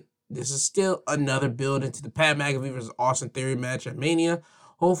again, this is still another build into the Pat McAfee versus Austin Theory match at Mania.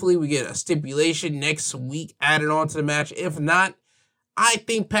 Hopefully we get a stipulation next week added on to the match. If not, I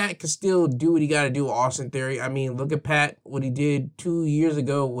think Pat can still do what he got to do with Austin Theory. I mean, look at Pat, what he did 2 years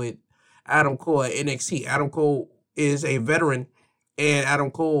ago with Adam Cole at NXT. Adam Cole is a veteran and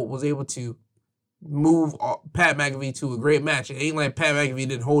Adam Cole was able to move Pat McAfee to a great match. It ain't like Pat McAfee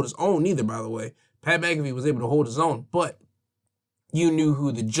didn't hold his own either, by the way. Pat McAfee was able to hold his own, but you knew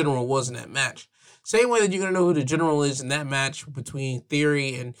who the general was in that match. Same way that you're going to know who the general is in that match between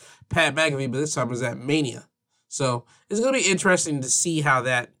Theory and Pat McAfee, but this time it's at Mania. So it's going to be interesting to see how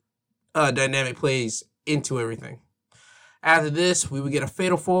that dynamic plays into everything. After this, we would get a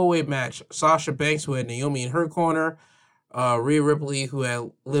fatal 4-way match. Sasha Banks, who had Naomi in her corner, Rhea Ripley, who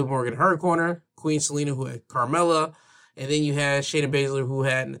had Liv Morgan in her corner, Queen Selena, who had Carmella, and then you had Shayna Baszler, who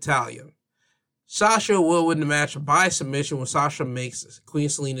had Natalya. Sasha will win the match by submission when Sasha makes Queen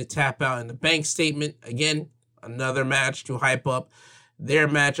Selena tap out in the bank statement. Again, another match to hype up their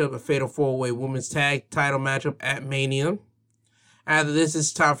matchup, a fatal 4-way women's tag title matchup at Mania. After this,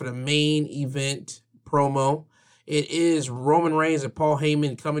 it's time for the main event promo. It is Roman Reigns and Paul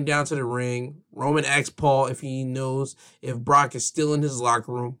Heyman coming down to the ring. Roman asks Paul if he knows if Brock is still in his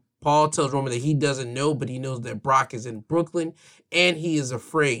locker room. Paul tells Roman that he doesn't know, but he knows that Brock is in Brooklyn, and he is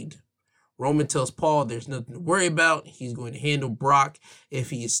afraid. Roman tells Paul there's nothing to worry about. He's going to handle Brock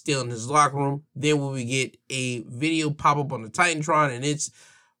if he is still in his locker room. Then when we get a video pop up on the Titantron, and it's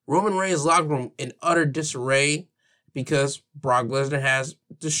Roman Reigns' locker room in utter disarray because Brock Lesnar has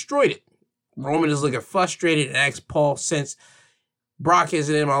destroyed it. Roman is looking frustrated and asks Paul, since Brock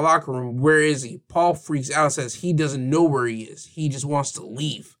isn't in my locker room, where is he? Paul freaks out and says he doesn't know where he is. He just wants to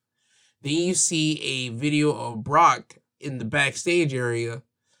leave. Then you see a video of Brock in the backstage area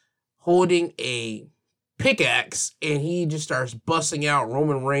holding a pickaxe, and he just starts busting out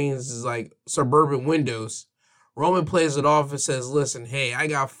Roman Reigns' like Suburban windows. Roman plays it off and says, listen, hey, I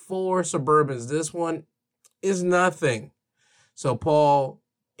got 4 Suburbans. This one is nothing. So Paul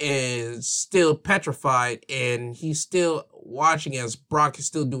is still petrified, and he's still watching as Brock is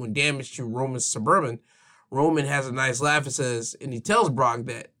still doing damage to Roman's Suburban. Roman has a nice laugh and says, and he tells Brock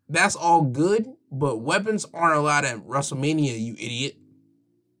that that's all good, but weapons aren't allowed at WrestleMania, you idiot.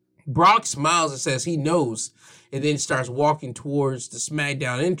 Brock smiles and says he knows, and then starts walking towards the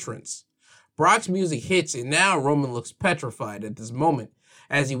SmackDown entrance. Brock's music hits, and now Roman looks petrified at this moment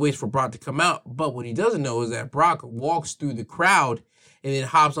as he waits for Brock to come out. But what he doesn't know is that Brock walks through the crowd and then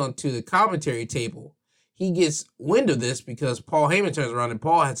hops onto the commentary table. He gets wind of this because Paul Heyman turns around, and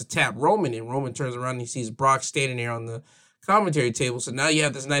Paul has to tap Roman, and Roman turns around and he sees Brock standing there on the commentary table. So now you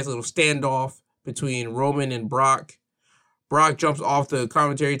have this nice little standoff between Roman and Brock. Brock jumps off the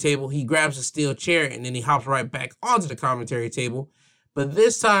commentary table. He grabs a steel chair, and then he hops right back onto the commentary table. But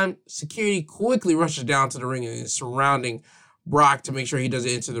this time, security quickly rushes down to the ring and is surrounding Brock to make sure he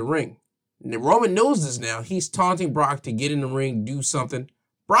doesn't enter the ring. And Roman knows this now. He's taunting Brock to get in the ring, do something.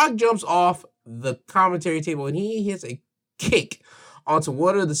 Brock jumps off the commentary table, and he hits a kick onto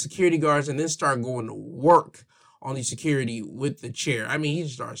one of the security guards and then start going to work on the security with the chair. I mean, he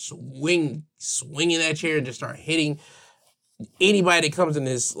just starts swinging that chair and just start hitting anybody that comes in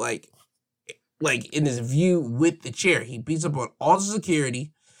this like in this view with the chair. He beats up on all the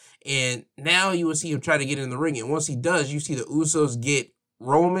security, and now you will see him try to get in the ring. And once he does, you see the Usos get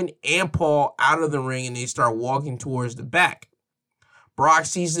Roman and Paul out of the ring, and they start walking towards the back. Brock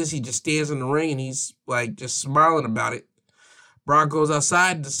sees this. He just stands in the ring, and he's like just smiling about it. Brock goes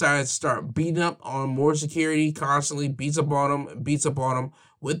outside, decides to start beating up on more security constantly, beats up on him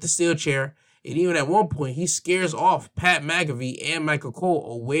with the steel chair. And even at one point, he scares off Pat McAfee and Michael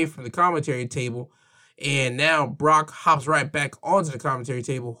Cole away from the commentary table. And now Brock hops right back onto the commentary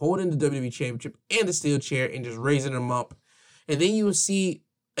table, holding the WWE Championship and the steel chair and just raising them up. And then you will see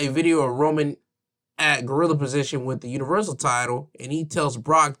a video of Roman at gorilla position with the Universal title. And he tells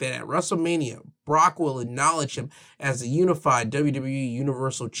Brock that at WrestleMania, Brock will acknowledge him as the unified WWE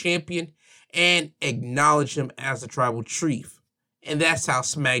Universal Champion and acknowledge him as the Tribal Chief. And that's how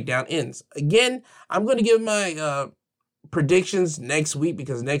SmackDown ends. Again, I'm going to give my predictions next week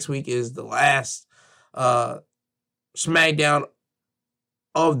because next week is the last SmackDown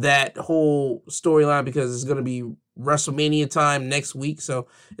of that whole storyline because it's going to be WrestleMania time next week. So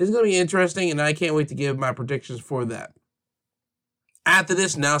it's going to be interesting, and I can't wait to give my predictions for that. After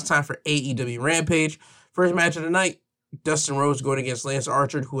this, now it's time for AEW Rampage. First match of the night, Dustin Rhodes going against Lance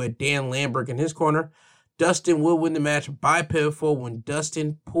Archer, who had Dan Lambert in his corner. Dustin will win the match by pinfall when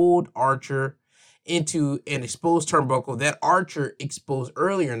Dustin pulled Archer into an exposed turnbuckle that Archer exposed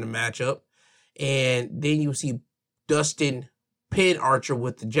earlier in the matchup. And then you see Dustin pin Archer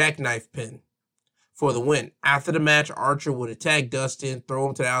with the jackknife pin for the win. After the match, Archer would attack Dustin, throw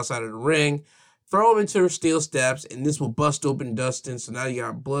him to the outside of the ring, throw him into steel steps, and this will bust open Dustin. So now you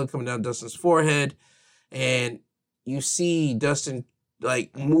got blood coming down Dustin's forehead. And you see Dustin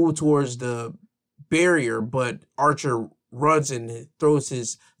like move towards the barrier, but Archer runs and throws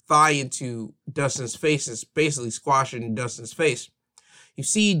his thigh into Dustin's face, and basically squashing Dustin's face. You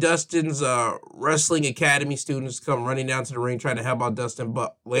see Dustin's wrestling academy students come running down to the ring trying to help out Dustin,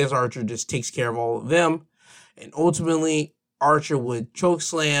 but Lance Archer just takes care of all of them. And ultimately, Archer would choke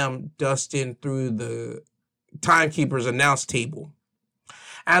slam Dustin through the timekeeper's announce table.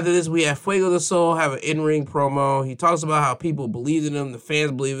 After this, we have Fuego del Sol have an in-ring promo. He talks about how people believed in him, the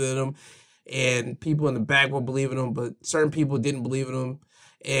fans believed in him, and people in the back will believe in him, but certain people didn't believe in him.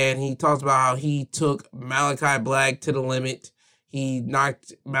 And he talks about how he took Malachi Black to the limit. He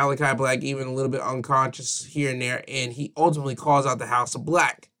knocked Malachi Black even a little bit unconscious here and there, and he ultimately calls out the House of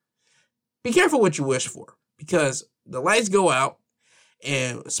Black. Be careful what you wish for, because the lights go out,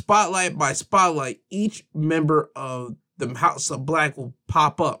 and spotlight by spotlight, each member of the House of Black will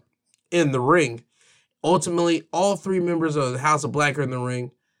pop up in the ring. Ultimately, all three members of the House of Black are in the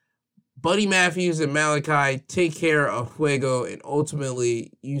ring. Buddy Matthews and Malachi take care of Fuego, and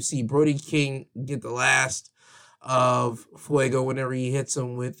ultimately you see Brody King get the last of Fuego whenever he hits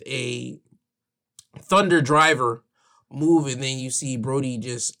him with a Thunder Driver move, and then you see Brody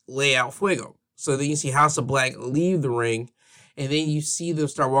just lay out Fuego. So then you see House of Black leave the ring, and then you see them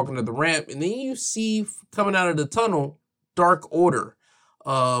start walking to the ramp, and then you see coming out of the tunnel Dark Order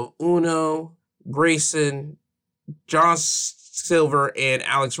of Uno, Grayson, John Silver, and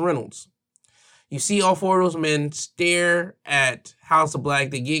Alex Reynolds. You see all four of those men stare at House of Black.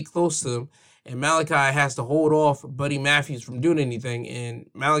 They get close to them, and Malachi has to hold off Buddy Matthews from doing anything. And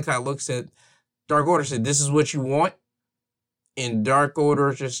Malachi looks at Dark Order and said, "This is what you want?" And Dark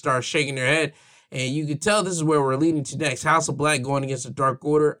Order just starts shaking their head. And you can tell this is where we're leading to next. House of Black going against the Dark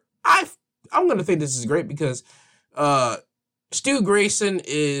Order. I'm going to think this is great because Stu Grayson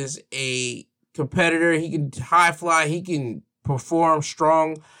is a competitor. He can high fly. He can perform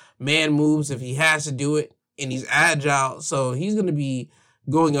strong man moves if he has to do it, and he's agile, so he's going to be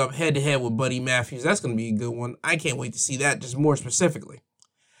going up head-to-head with Buddy Matthews. That's going to be a good one. I can't wait to see that just more specifically.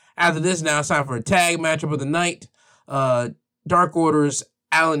 After this, now it's time for a tag matchup of the night. Dark Order's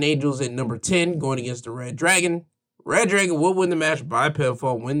Alan Angels at number 10 going against the Red Dragon. Red Dragon will win the match by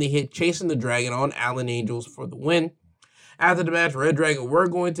pinfall when they hit Chasing the Dragon on Alan Angels for the win. After the match, Red Dragon were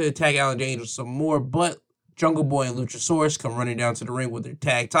going to attack Alan Angels some more, but Jungle Boy and Luchasaurus come running down to the ring with their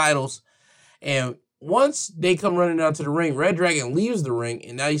tag titles. And once they come running down to the ring, Red Dragon leaves the ring,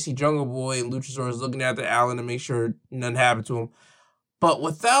 and now you see Jungle Boy and Luchasaurus looking after Alan to make sure nothing happened to him. But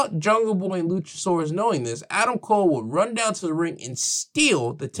without Jungle Boy and Luchasaurus knowing this, Adam Cole would run down to the ring and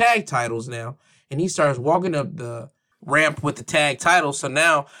steal the tag titles now. And he starts walking up the ramp with the tag titles. So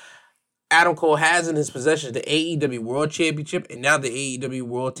now Adam Cole has in his possession the AEW World Championship and now the AEW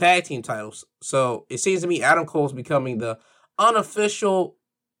World Tag Team titles. So it seems to me Adam Cole's becoming the unofficial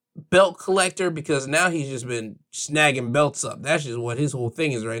belt collector because now he's just been snagging belts up. That's just what his whole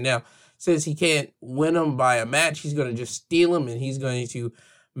thing is right now. Since he can't win them by a match, he's going to just steal them, and he's going to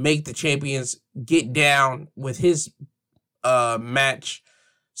make the champions get down with his match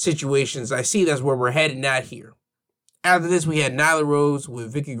situations. I see that's where we're heading at here. After this, we had Nyla Rose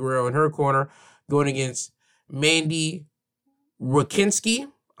with Vicky Guerrero in her corner going against Mandy Rakinski.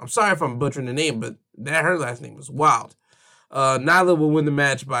 I'm sorry if I'm butchering the name, but her last name was wild. Nyla will win the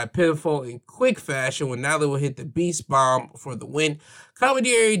match by pinfall in quick fashion when Nyla will hit the Beast Bomb for the win.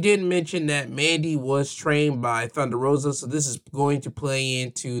 Commentary did mention that Mandy was trained by Thunder Rosa, so this is going to play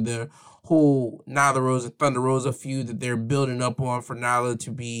into the whole Nyla Rose and Thunder Rosa feud that they're building up on for Nyla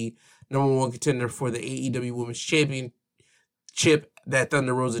to be #1 contender for the AEW Women's Championship that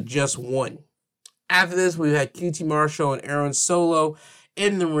Thunder Rosa just won. After this, we had QT Marshall and Aaron Solo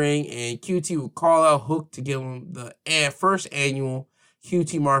in the ring, and QT will call out Hook to give him the first annual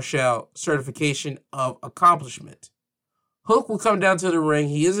QT Marshall certification of accomplishment. Hook will come down to the ring.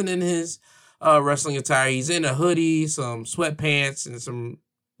 He isn't in his wrestling attire. He's in a hoodie, some sweatpants, and some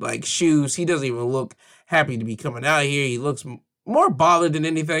shoes. He doesn't even look happy to be coming out here. He looks more bothered than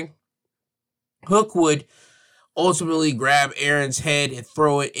anything. Hook would ultimately grab Aaron's head and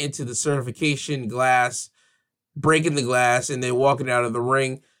throw it into the certification glass, breaking the glass, and then walking out of the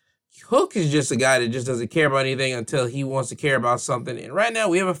ring. Hook is just a guy that just doesn't care about anything until he wants to care about something. And right now,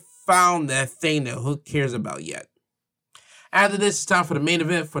 we haven't found that thing that Hook cares about yet. After this, it's time for the main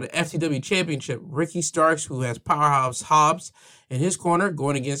event for the FTW Championship. Ricky Starks, who has Powerhouse Hobbs in his corner,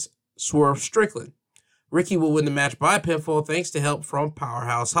 going against Swerve Strickland. Ricky will win the match by pinfall thanks to help from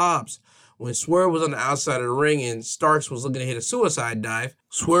Powerhouse Hobbs. When Swerve was on the outside of the ring and Starks was looking to hit a suicide dive,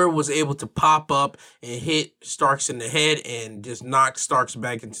 Swerve was able to pop up and hit Starks in the head and just knock Starks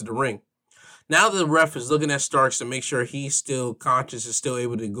back into the ring. Now the ref is looking at Starks to make sure he's still conscious and still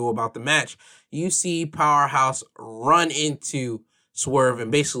able to go about the match. You see Powerhouse run into Swerve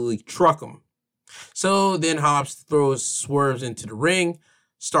and basically truck him. So then Hobbs throws Swerve into the ring.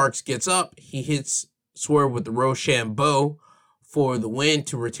 Starks gets up. He hits Swerve with the Rochambeau for the win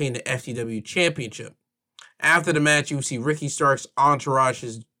to retain the FTW Championship. After the match, you see Ricky Starks' entourage,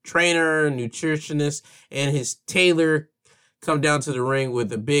 his trainer, nutritionist, and his tailor come down to the ring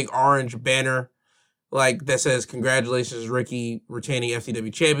with a big orange banner that says, "Congratulations, Ricky, retaining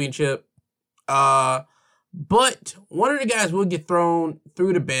FTW Championship." But one of the guys will get thrown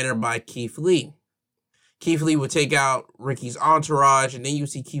through the banner by Keith Lee. Keith Lee would take out Ricky's entourage, and then you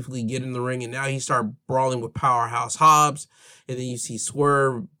see Keith Lee get in the ring, and now he start brawling with Powerhouse Hobbs, and then you see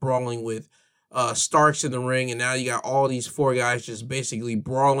Swerve brawling with Starks in the ring, and now you got all these four guys just basically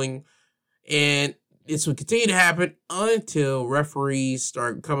brawling, and this will continue to happen until referees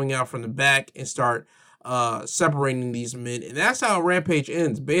start coming out from the back and start separating these men, and that's how Rampage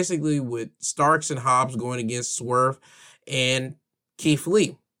ends, basically with Starks and Hobbs going against Swerve and Keith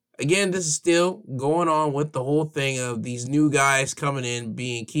Lee. Again, this is still going on with the whole thing of these new guys coming in,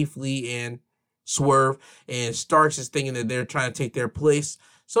 being Keith Lee and Swerve, and Starks is thinking that they're trying to take their place.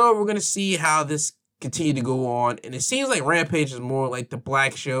 So we're going to see how this continue to go on, and it seems like Rampage is more like the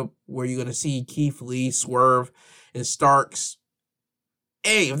Black Show, where you're going to see Keith Lee, Swerve, and Starks.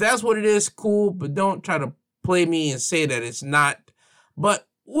 Hey, if that's what it is, cool, but don't try to play me and say that it's not. But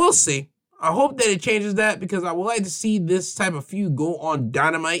we'll see. I hope that it changes that, because I would like to see this type of feud go on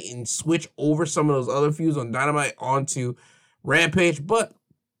Dynamite and switch over some of those other feuds on Dynamite onto Rampage. But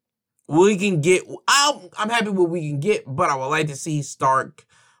we can get, I'm happy with what we can get, but I would like to see Stark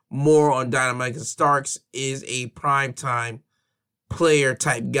more on Dynamite, because Starks is a primetime player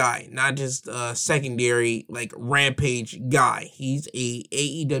type guy, not just a secondary Rampage guy. He's a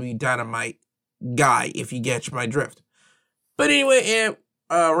AEW Dynamite guy, if you catch my drift. But anyway,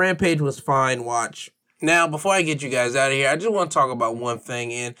 Rampage was fine watch. Now, before I get you guys out of here, I just want to talk about one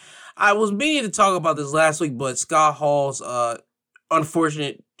thing, and I was meaning to talk about this last week, but Scott Hall's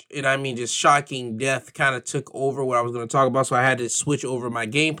unfortunate, and I mean just shocking death kind of took over what I was going to talk about, so I had to switch over my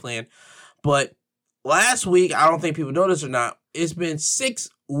game plan. But last week, I don't think people know this or not, it's been 6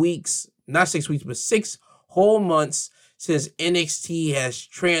 weeks, not 6 weeks, but 6 whole months since NXT has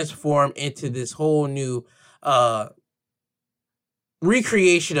transformed into this whole new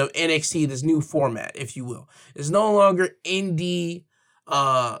recreation of NXT, this new format, if you will. It's no longer indie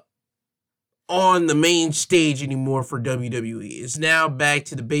on the main stage anymore for WWE. It's now back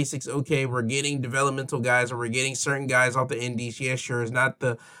to the basics. Okay, we're getting developmental guys, or we're getting certain guys off the indies. Yeah, sure, it's not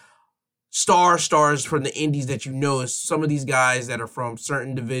the stars from the indies that you know. It's some of these guys that are from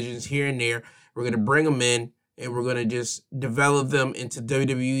certain divisions here and there. We're going to bring them in, and we're going to just develop them into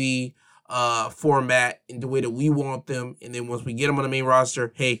WWE format in the way that we want them. And then once we get them on the main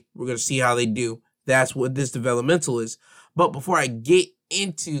roster, hey, we're going to see how they do. That's what this developmental is. But before I get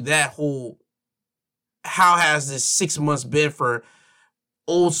into that whole, how has this 6 months been for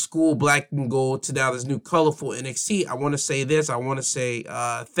old school black and gold to now this new colorful NXT, I want to say this. I want to say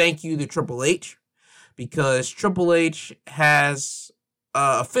thank you to Triple H, because Triple H has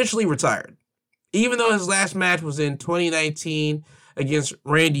officially retired. Even though his last match was in 2019 against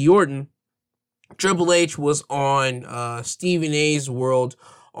Randy Orton, Triple H was on Stephen A's World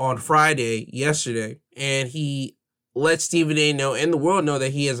on Friday, yesterday, and he let Stephen A know and the world know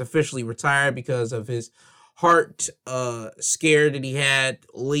that he has officially retired because of his heart scare that he had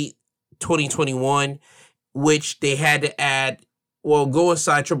late 2021, which they had to go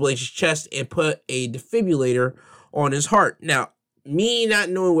inside Triple H's chest and put a defibrillator on his heart. Now, me not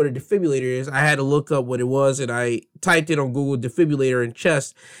knowing what a defibrillator is, I had to look up what it was, and I typed it on Google, defibrillator in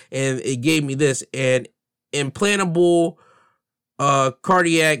chest, and it gave me this. An implantable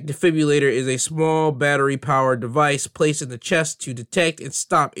cardiac defibrillator is a small battery-powered device placed in the chest to detect and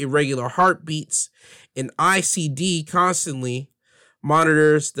stop irregular heartbeats. An ICD constantly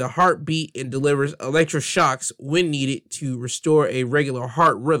monitors the heartbeat and delivers electroshocks when needed to restore a regular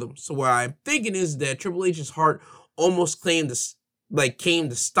heart rhythm. So what I'm thinking is that Triple H's heart almost came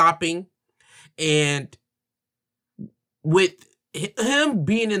to stopping, and with him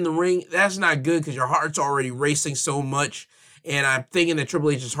being in the ring, that's not good because your heart's already racing so much. And I'm thinking that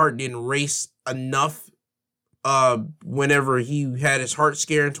Triple H's heart didn't race enough whenever he had his heart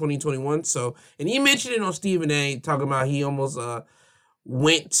scare in 2021. So, and he mentioned it on Stephen A, talking about he almost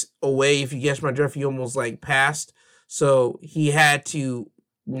went away. If you catch my drift, he almost passed. So he had to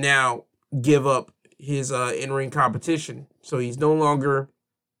now give up his in-ring competition. So he's no longer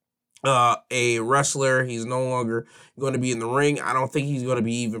a wrestler. He's no longer going to be in the ring. I don't think he's going to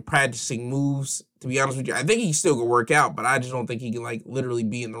be even practicing moves, to be honest with you. I think he still can work out, but I just don't think he can literally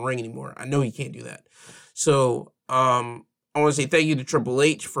be in the ring anymore. I know he can't do that. So I want to say thank you to Triple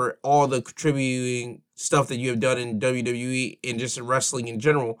H for all the contributing stuff that you have done in WWE and just in wrestling in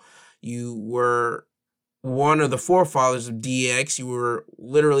general. You were one of the forefathers of DX. You were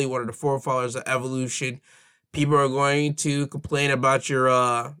literally one of the forefathers of Evolution. People are going to complain about your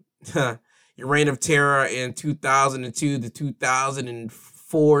your reign of terror in 2002 to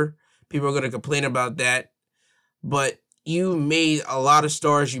 2004. People are going to complain about that. But you made a lot of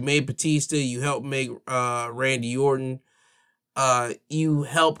stars. You made Batista. You helped make Randy Orton. You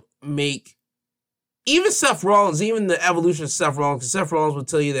helped make even Seth Rollins, even the evolution of Seth Rollins. Because Seth Rollins will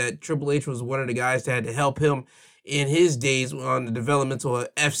tell you that Triple H was one of the guys that had to help him in his days on the developmental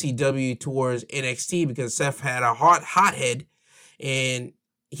of FCW towards NXT, because Seth had a hothead and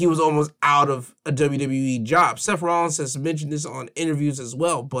he was almost out of a WWE job. Seth Rollins has mentioned this on interviews as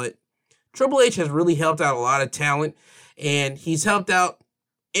well, but Triple H has really helped out a lot of talent, and he's helped out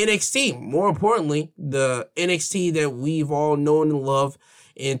NXT. More importantly, the NXT that we've all known and loved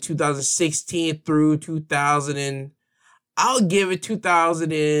in 2016 through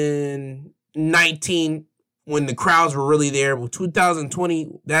 2019, when the crowds were really there. But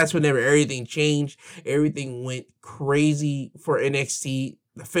 2020, that's whenever everything changed. Everything went crazy for NXT.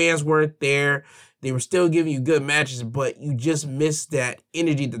 The fans weren't there. They were still giving you good matches, but you just missed that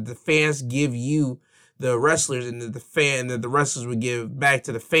energy that the fans give you, the wrestlers, and that the wrestlers would give back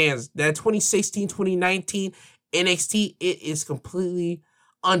to the fans. That 2016, 2019 NXT, it is completely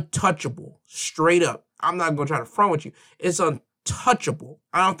untouchable. Straight up. I'm not going to try to front with you. It's untouchable.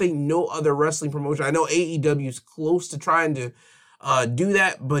 I don't think no other wrestling promotion, I know AEW is close to trying to do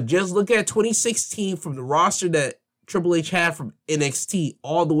that, but just look at 2016 from the roster that Triple H had from NXT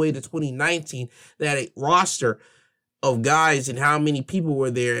all the way to 2019, that a roster of guys and how many people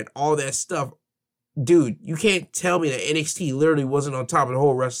were there and all that stuff. Dude, you can't tell me that NXT literally wasn't on top of the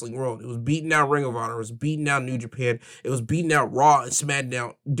whole wrestling world. It was beating out Ring of Honor. It was beating out New Japan. It was beating out Raw and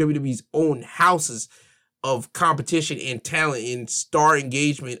SmackDown, WWE's own houses of competition and talent and star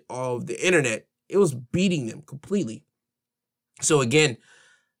engagement of the internet. It was beating them completely. So again,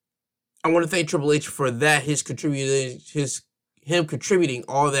 I want to thank Triple H for that, him contributing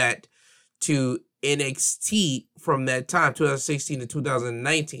all that to NXT from that time, 2016 to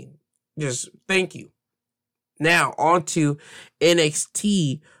 2019. Just thank you. Now on to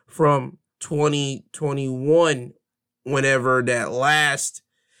NXT from 2021, whenever that last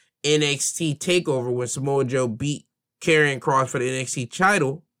NXT takeover when Samoa Joe beat Karrion Kross for the NXT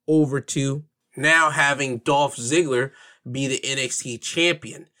title, over to now having Dolph Ziggler be the NXT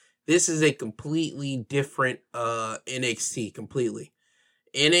champion. This is a completely different NXT, completely.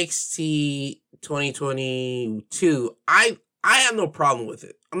 NXT 2022, I I have no problem with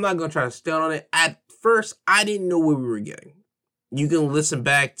it. I'm not going to try to stand on it. At first, I didn't know what we were getting. You can listen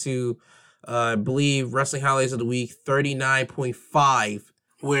back to, I believe, Wrestling Highlights of the Week 39.5,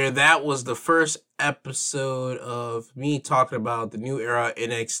 where that was the first episode of me talking about the new era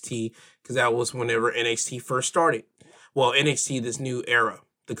NXT, because that was whenever NXT first started. Well, NXT, this new era,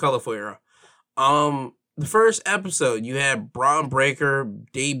 the colorful era. The first episode, you had Bron Breakker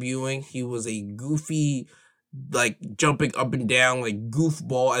debuting. He was a goofy, like, jumping up and down, like,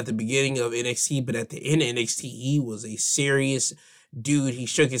 goofball at the beginning of NXT, but at the end of NXT, he was a serious dude. He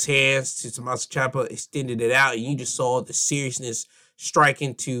shook his hands to Tommaso Ciampa, extended it out, and you just saw the seriousness strike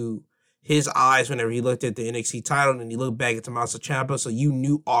into his eyes whenever he looked at the NXT title, and he looked back at Tommaso Ciampa, so you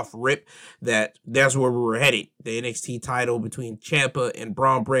knew off rip that that's where we were headed. The NXT title between Ciampa and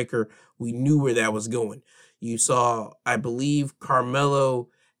Bron Breakker, we knew where that was going. You saw, I believe, Carmelo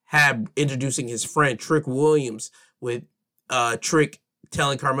had introducing his friend Trick Williams, with Trick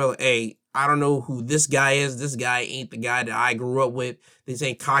telling Carmelo, hey, I don't know who this guy is. This guy ain't the guy that I grew up with. This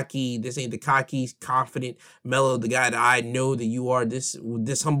ain't cocky. This ain't the cocky, confident Melo, the guy that I know that you are. This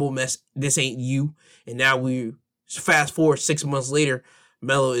humble mess. This ain't you. And now we fast forward 6 months later.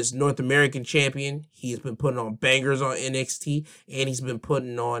 Melo is North American champion. He's been putting on bangers on NXT, and he's been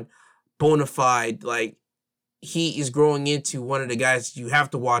putting on bona fide, like, he is growing into one of the guys you have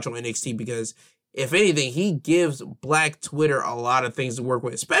to watch on NXT, because if anything, he gives Black Twitter a lot of things to work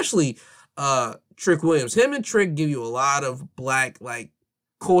with, especially Trick Williams. Him and Trick give you a lot of Black, like,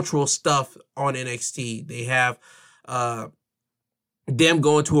 cultural stuff on NXT. They have them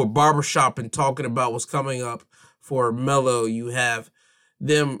going to a barbershop and talking about what's coming up for Melo. You have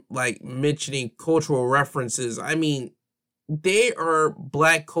them, like, mentioning cultural references. I mean, they are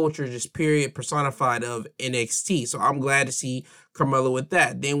Black culture, just period, personified of NXT. So I'm glad to see Carmelo with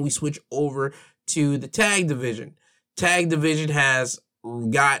that. Then we switch over to the tag division. Tag division has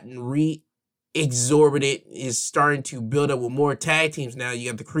gotten exorbitant, is starting to build up with more tag teams now. You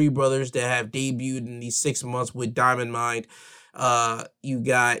got the Creed brothers that have debuted in these 6 months with Diamond Mine. You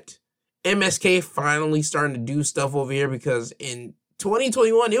got MSK finally starting to do stuff over here, because in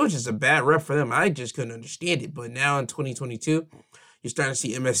 2021, it was just a bad rep for them. I just couldn't understand it. But now in 2022, you're starting to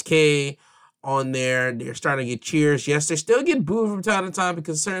see MSK on there. They're starting to get cheers. Yes, they still get booed from time to time,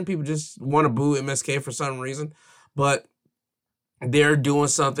 because certain people just want to boo MSK for some reason. But they're doing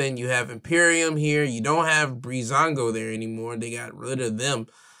something. You have Imperium here. You don't have Breezango there anymore. They got rid of them,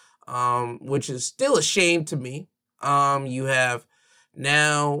 which is still a shame to me. You have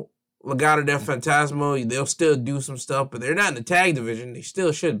now Legado del Fantasma. They'll still do some stuff, but they're not in the tag division. They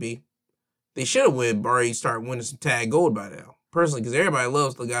still should be. They should have already started winning some tag gold by now, personally, because everybody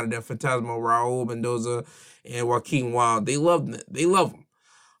loves Legado del Fantasma, Raul Mendoza, and Joaquin Wilde. They love them. They love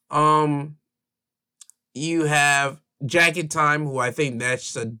them. You have Jacket Time, who I think that's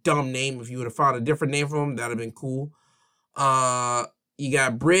just a dumb name. If you would have found a different name for him, that would have been cool. You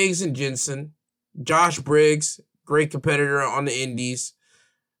got Briggs and Jensen. Josh Briggs, great competitor on the indies.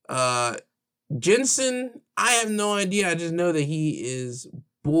 Jensen, I have no idea. I just know that he is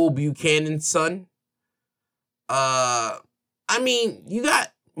Bull Buchanan's son. I mean, you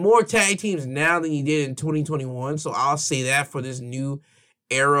got more tag teams now than you did in 2021, so I'll say that for this new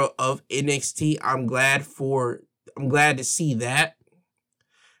era of NXT. I'm glad to see that.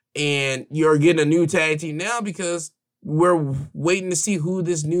 And you're getting a new tag team now, because we're waiting to see who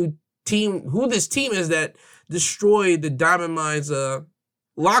this team is that destroyed the Diamond Mines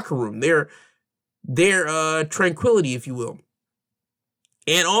locker room, their tranquility, if you will.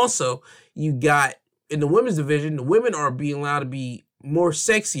 And also, you got in the women's division, the women are being allowed to be more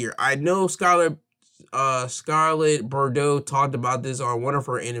sexier. I know Scarlett Bordeaux talked about this on one of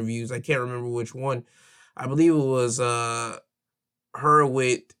her interviews. I can't remember which one. I believe it was her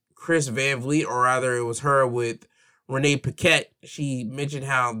with Chris Van Vliet, or rather it was her with Renee Paquette. She mentioned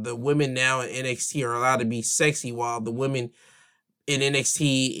how the women now in NXT are allowed to be sexy, while the women in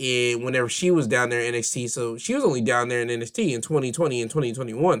NXT, whenever she was down there in NXT, so she was only down there in NXT in 2020 and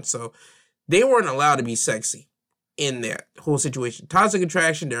 2021, so they weren't allowed to be sexy in that whole situation. Toxic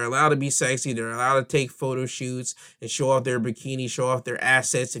Attraction, they're allowed to be sexy. They're allowed to take photo shoots and show off their bikini, show off their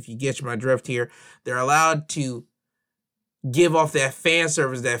assets, if you get my drift here. They're allowed to give off that fan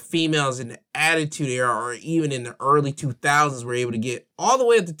service that females in the Attitude Era, or even in the early 2000s, were able to get, all the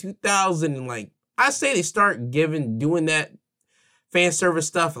way up to 2000. And like, I say they start doing that fan service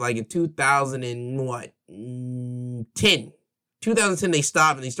stuff like in 2010. 2010, they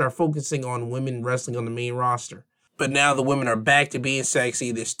stopped and they start focusing on women wrestling on the main roster. But now the women are back to being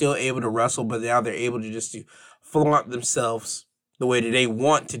sexy. They're still able to wrestle, but now they're able to just flaunt themselves the way that they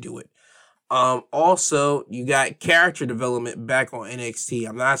want to do it. Also, you got character development back on NXT.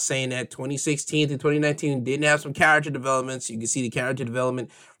 I'm not saying that 2016 to 2019 didn't have some character developments. You can see the character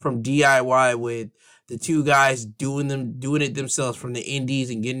development from DIY with the two guys doing it themselves from the indies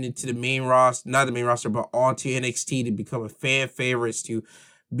and getting into the main roster, not the main roster, but onto NXT to become a fan favorites, to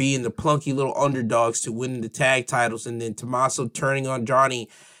being the plunky little underdogs, to winning the tag titles, and then Tommaso turning on Johnny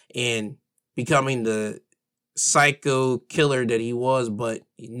and becoming the psycho killer that he was, but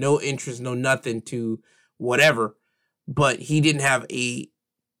no interest, no nothing to whatever. But he didn't have a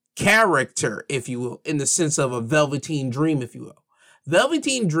character, if you will, in the sense of a Velveteen Dream, if you will.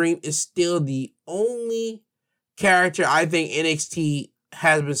 Velveteen Dream is still the only character I think NXT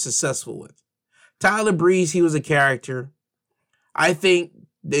has been successful with. Tyler Breeze, he was a character. I think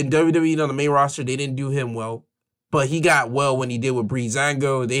in WWE on the main roster, they didn't do him well. But he got well when he did with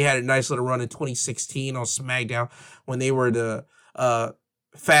Breezango. They had a nice little run in 2016 on SmackDown when they were the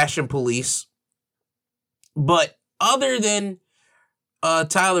Fashion Police. But other than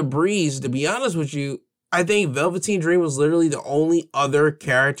Tyler Breeze, to be honest with you, I think Velveteen Dream was literally the only other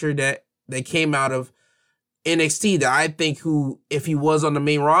character that came out of NXT that I think who, if he was on the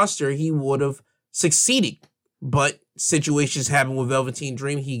main roster, he would have succeeded. But situations happened with Velveteen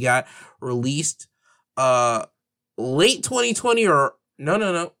Dream. He got released late 2020 or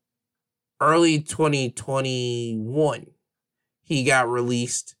early 2021. He got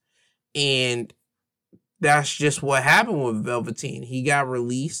released, and that's just what happened with Velveteen. He got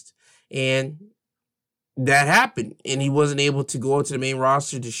released, and that happened, and he wasn't able to go to the main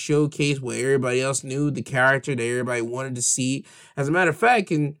roster to showcase what everybody else knew, the character that everybody wanted to see. As a matter of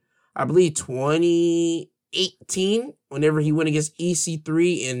fact, in, I believe, 2018, whenever he went against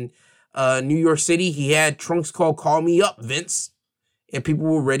EC3 in New York City, he had Trunks Call Me Up, Vince, and people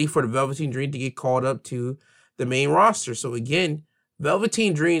were ready for the Velveteen Dream to get called up to the main roster. So again,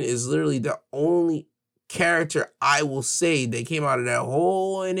 Velveteen Dream is literally the only character I will say that came out of that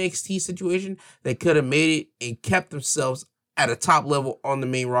whole NXT situation that could have made it and kept themselves at a top level on the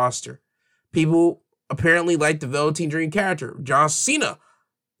main roster. People apparently like the Velveteen Dream character. John Cena,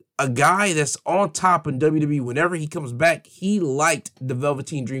 a guy that's on top in WWE, whenever he comes back, he liked the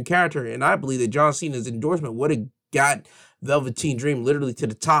Velveteen Dream character, and I believe that John Cena's endorsement would have got Velveteen Dream literally to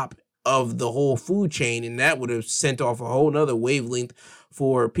the top of the whole food chain, and that would have sent off a whole nother wavelength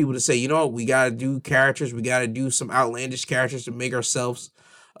for people to say, you know what, we got to do characters, we got to do some outlandish characters to make ourselves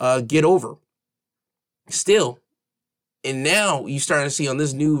get over. Still, and now you starting to see on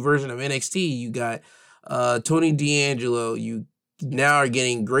this new version of NXT, you got Tony D'Angelo, you now are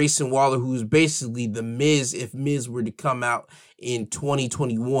getting Grayson Waller, who's basically the Miz if Miz were to come out in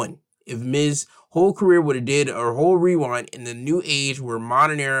 2021. If Miz whole career would have did a whole rewind in the new age, where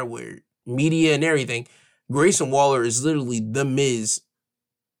modern era, where media and everything, Grayson Waller is literally the Miz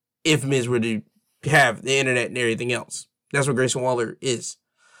if Miz were to have the internet and everything else. That's what Grayson Waller is.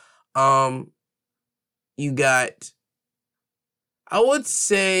 You got, I would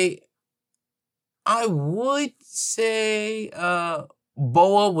say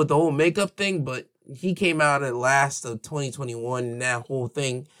Boa with the whole makeup thing, but he came out at last of 2021 and that whole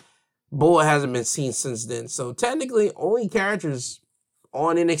thing. Boa hasn't been seen since then. So technically, only characters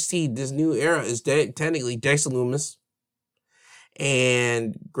on NXT this new era is technically Dexter Lumis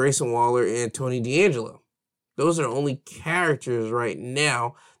and Grayson Waller and Tony D'Angelo. Those are the only characters right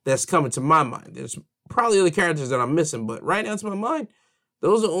now that's coming to my mind. There's probably other characters that I'm missing, but right now to my mind,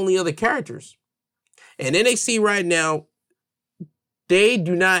 those are the only other characters. And NXT right now, they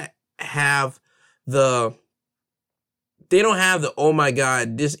do not have the, oh my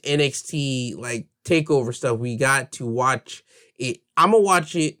God, this NXT like takeover stuff. We got to watch it. I'm gonna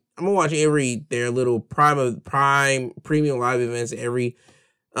watch every their little prime premium live events, every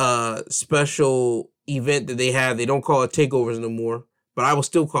special event that they have. They don't call it takeovers no more, but I will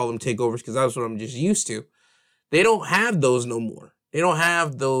still call them takeovers because that's what I'm just used to. They don't have those no more. They don't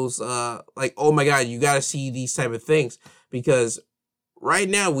have those like, oh my God, you got to see these type of things, because right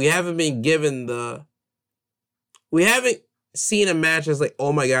now we haven't been given we haven't seen a match that's like,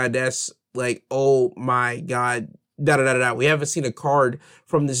 oh my God, that's like, oh my God, da-da-da-da. We haven't seen a card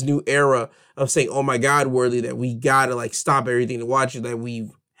from this new era of saying, oh my God, worthy, that we got to like stop everything to watch it, that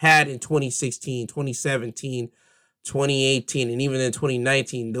we've had in 2016, 2017, 2018, and even in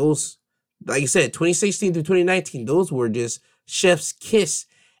 2019. Those, like I said, 2016 through 2019, those were just chef's kiss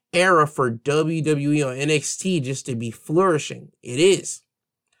era for WWE on NXT just to be flourishing. It is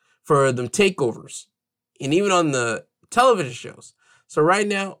for them takeovers and even on the television shows. So right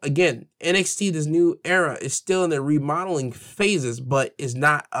now, again, NXT, this new era, is still in the remodeling phases, but is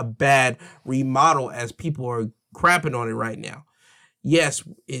not a bad remodel as people are crapping on it right now. Yes,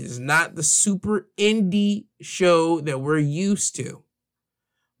 it is not the super indie show that we're used to.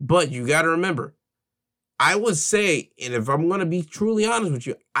 But you got to remember, I would say, and if I'm going to be truly honest with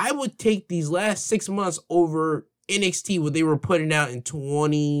you, I would take these last 6 months over NXT, what they were putting out in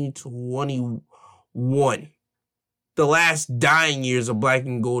 2021. The last dying years of Black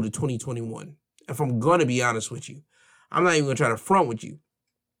and Gold of 2021. If I'm going to be honest with you, I'm not even going to try to front with you.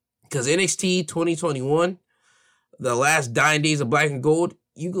 Because NXT 2021, the last dying days of Black and Gold,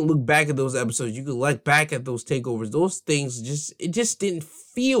 you can look back at those episodes. You can look back at those takeovers. Those things just didn't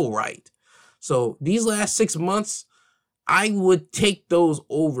feel right. So these last 6 months, I would take those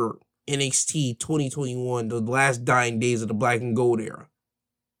over NXT 2021, the last dying days of the Black and Gold era.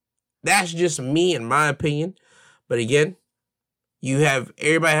 That's just me, in my opinion. But again,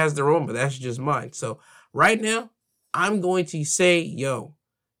 everybody has their own, but that's just mine. So right now, I'm going to say,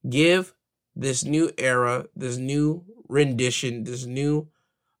 give this new era, this new rendition, this new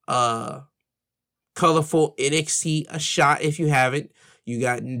colorful NXT a shot if you haven't. You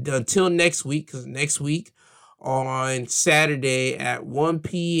got until next week, because next week on Saturday at 1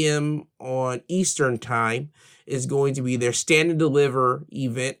 p.m. on Eastern Time is going to be their Stand and Deliver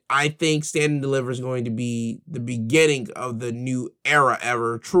event. I think Stand and Deliver is going to be the beginning of the new era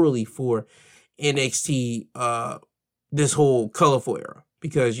ever, truly, for NXT, this whole colorful era.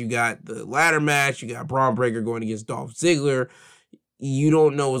 Because you got the ladder match, you got Braun Breaker going against Dolph Ziggler. You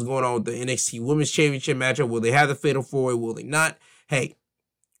don't know what's going on with the NXT Women's Championship matchup. Will they have the Fatal 4-Way? Will they not? Hey,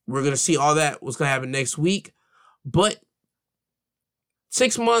 we're going to see all that, what's going to happen next week. But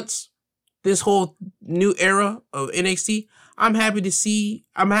 6 months, this whole new era of NXT, I'm happy to see.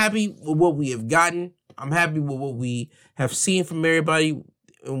 I'm happy with what we have gotten. I'm happy with what we have seen from everybody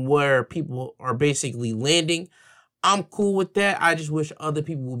and where people are basically landing. I'm cool with that. I just wish other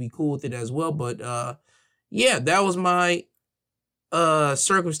people would be cool with it as well. But yeah, that was my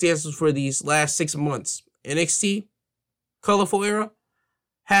circumstances for these last 6 months. NXT, colorful era,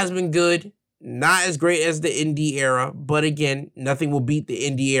 has been good. Not as great as the indie era, but again, nothing will beat the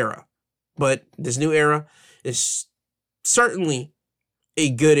indie era. But this new era is certainly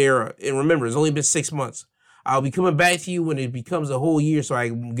a good era. And remember, it's only been 6 months. I'll be coming back to you when it becomes a whole year. So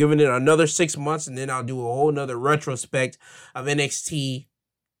I'm giving it another 6 months, and then I'll do a whole nother retrospect of NXT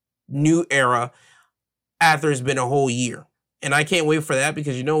new era after it's been a whole year. And I can't wait for that,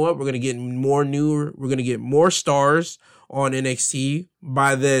 because you know what? We're going to get we're going to get more stars on NXT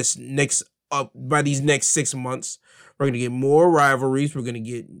by these next 6 months. We're going to get more rivalries. We're going to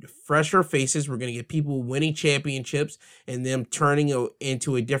get fresher faces. We're going to get people winning championships and them turning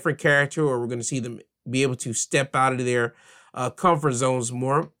into a different character, or we're going to see them be able to step out of their comfort zones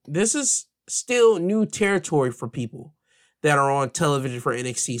more. This is still new territory for people that are on television for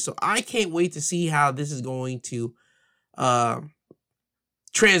NXT. So I can't wait to see how this is going to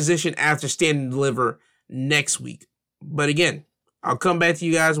transition after Stand and Deliver next week. But again, I'll come back to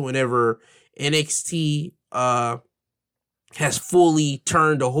you guys whenever NXT has fully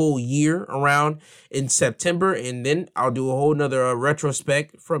turned a whole year around in September, and then I'll do a whole nother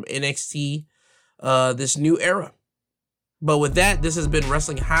retrospect from NXT this new era. But with that, this has been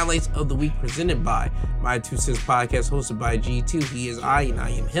Wrestling Highlights of the Week presented by My Two Cents Podcast, hosted by G2. He is I, and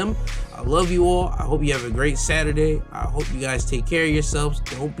I am him. I love you all. I hope you have a great Saturday. I hope you guys take care of yourselves.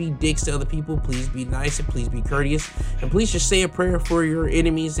 Don't be dicks to other people. Please be nice, and please be courteous. And please just say a prayer for your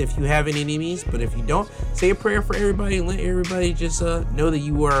enemies if you have any enemies. But if you don't, say a prayer for everybody and let everybody just know that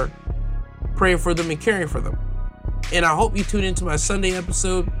you are praying for them and caring for them. And I hope you tune into my Sunday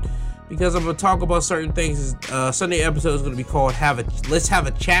episode, because I'm going to talk about certain things. Sunday episode is going to be called Let's Have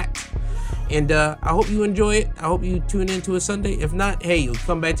a Chat. And I hope you enjoy it. I hope you tune into a Sunday. If not, hey, you'll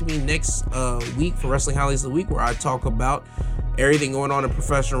come back to me next week for Wrestling Highlights of the Week, where I talk about everything going on in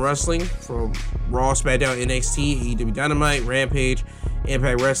professional wrestling, from Raw, SmackDown, NXT, AEW Dynamite, Rampage,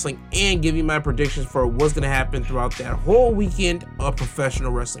 Impact Wrestling, and give you my predictions for what's going to happen throughout that whole weekend of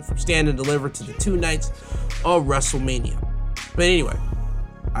professional wrestling, from Stand and Deliver to the 2 nights of WrestleMania. But anyway,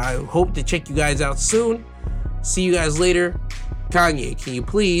 I hope to check you guys out soon. See you guys later. Kanye, can you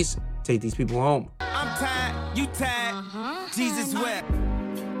please take these people home? I'm tired, you tired, Jesus wept.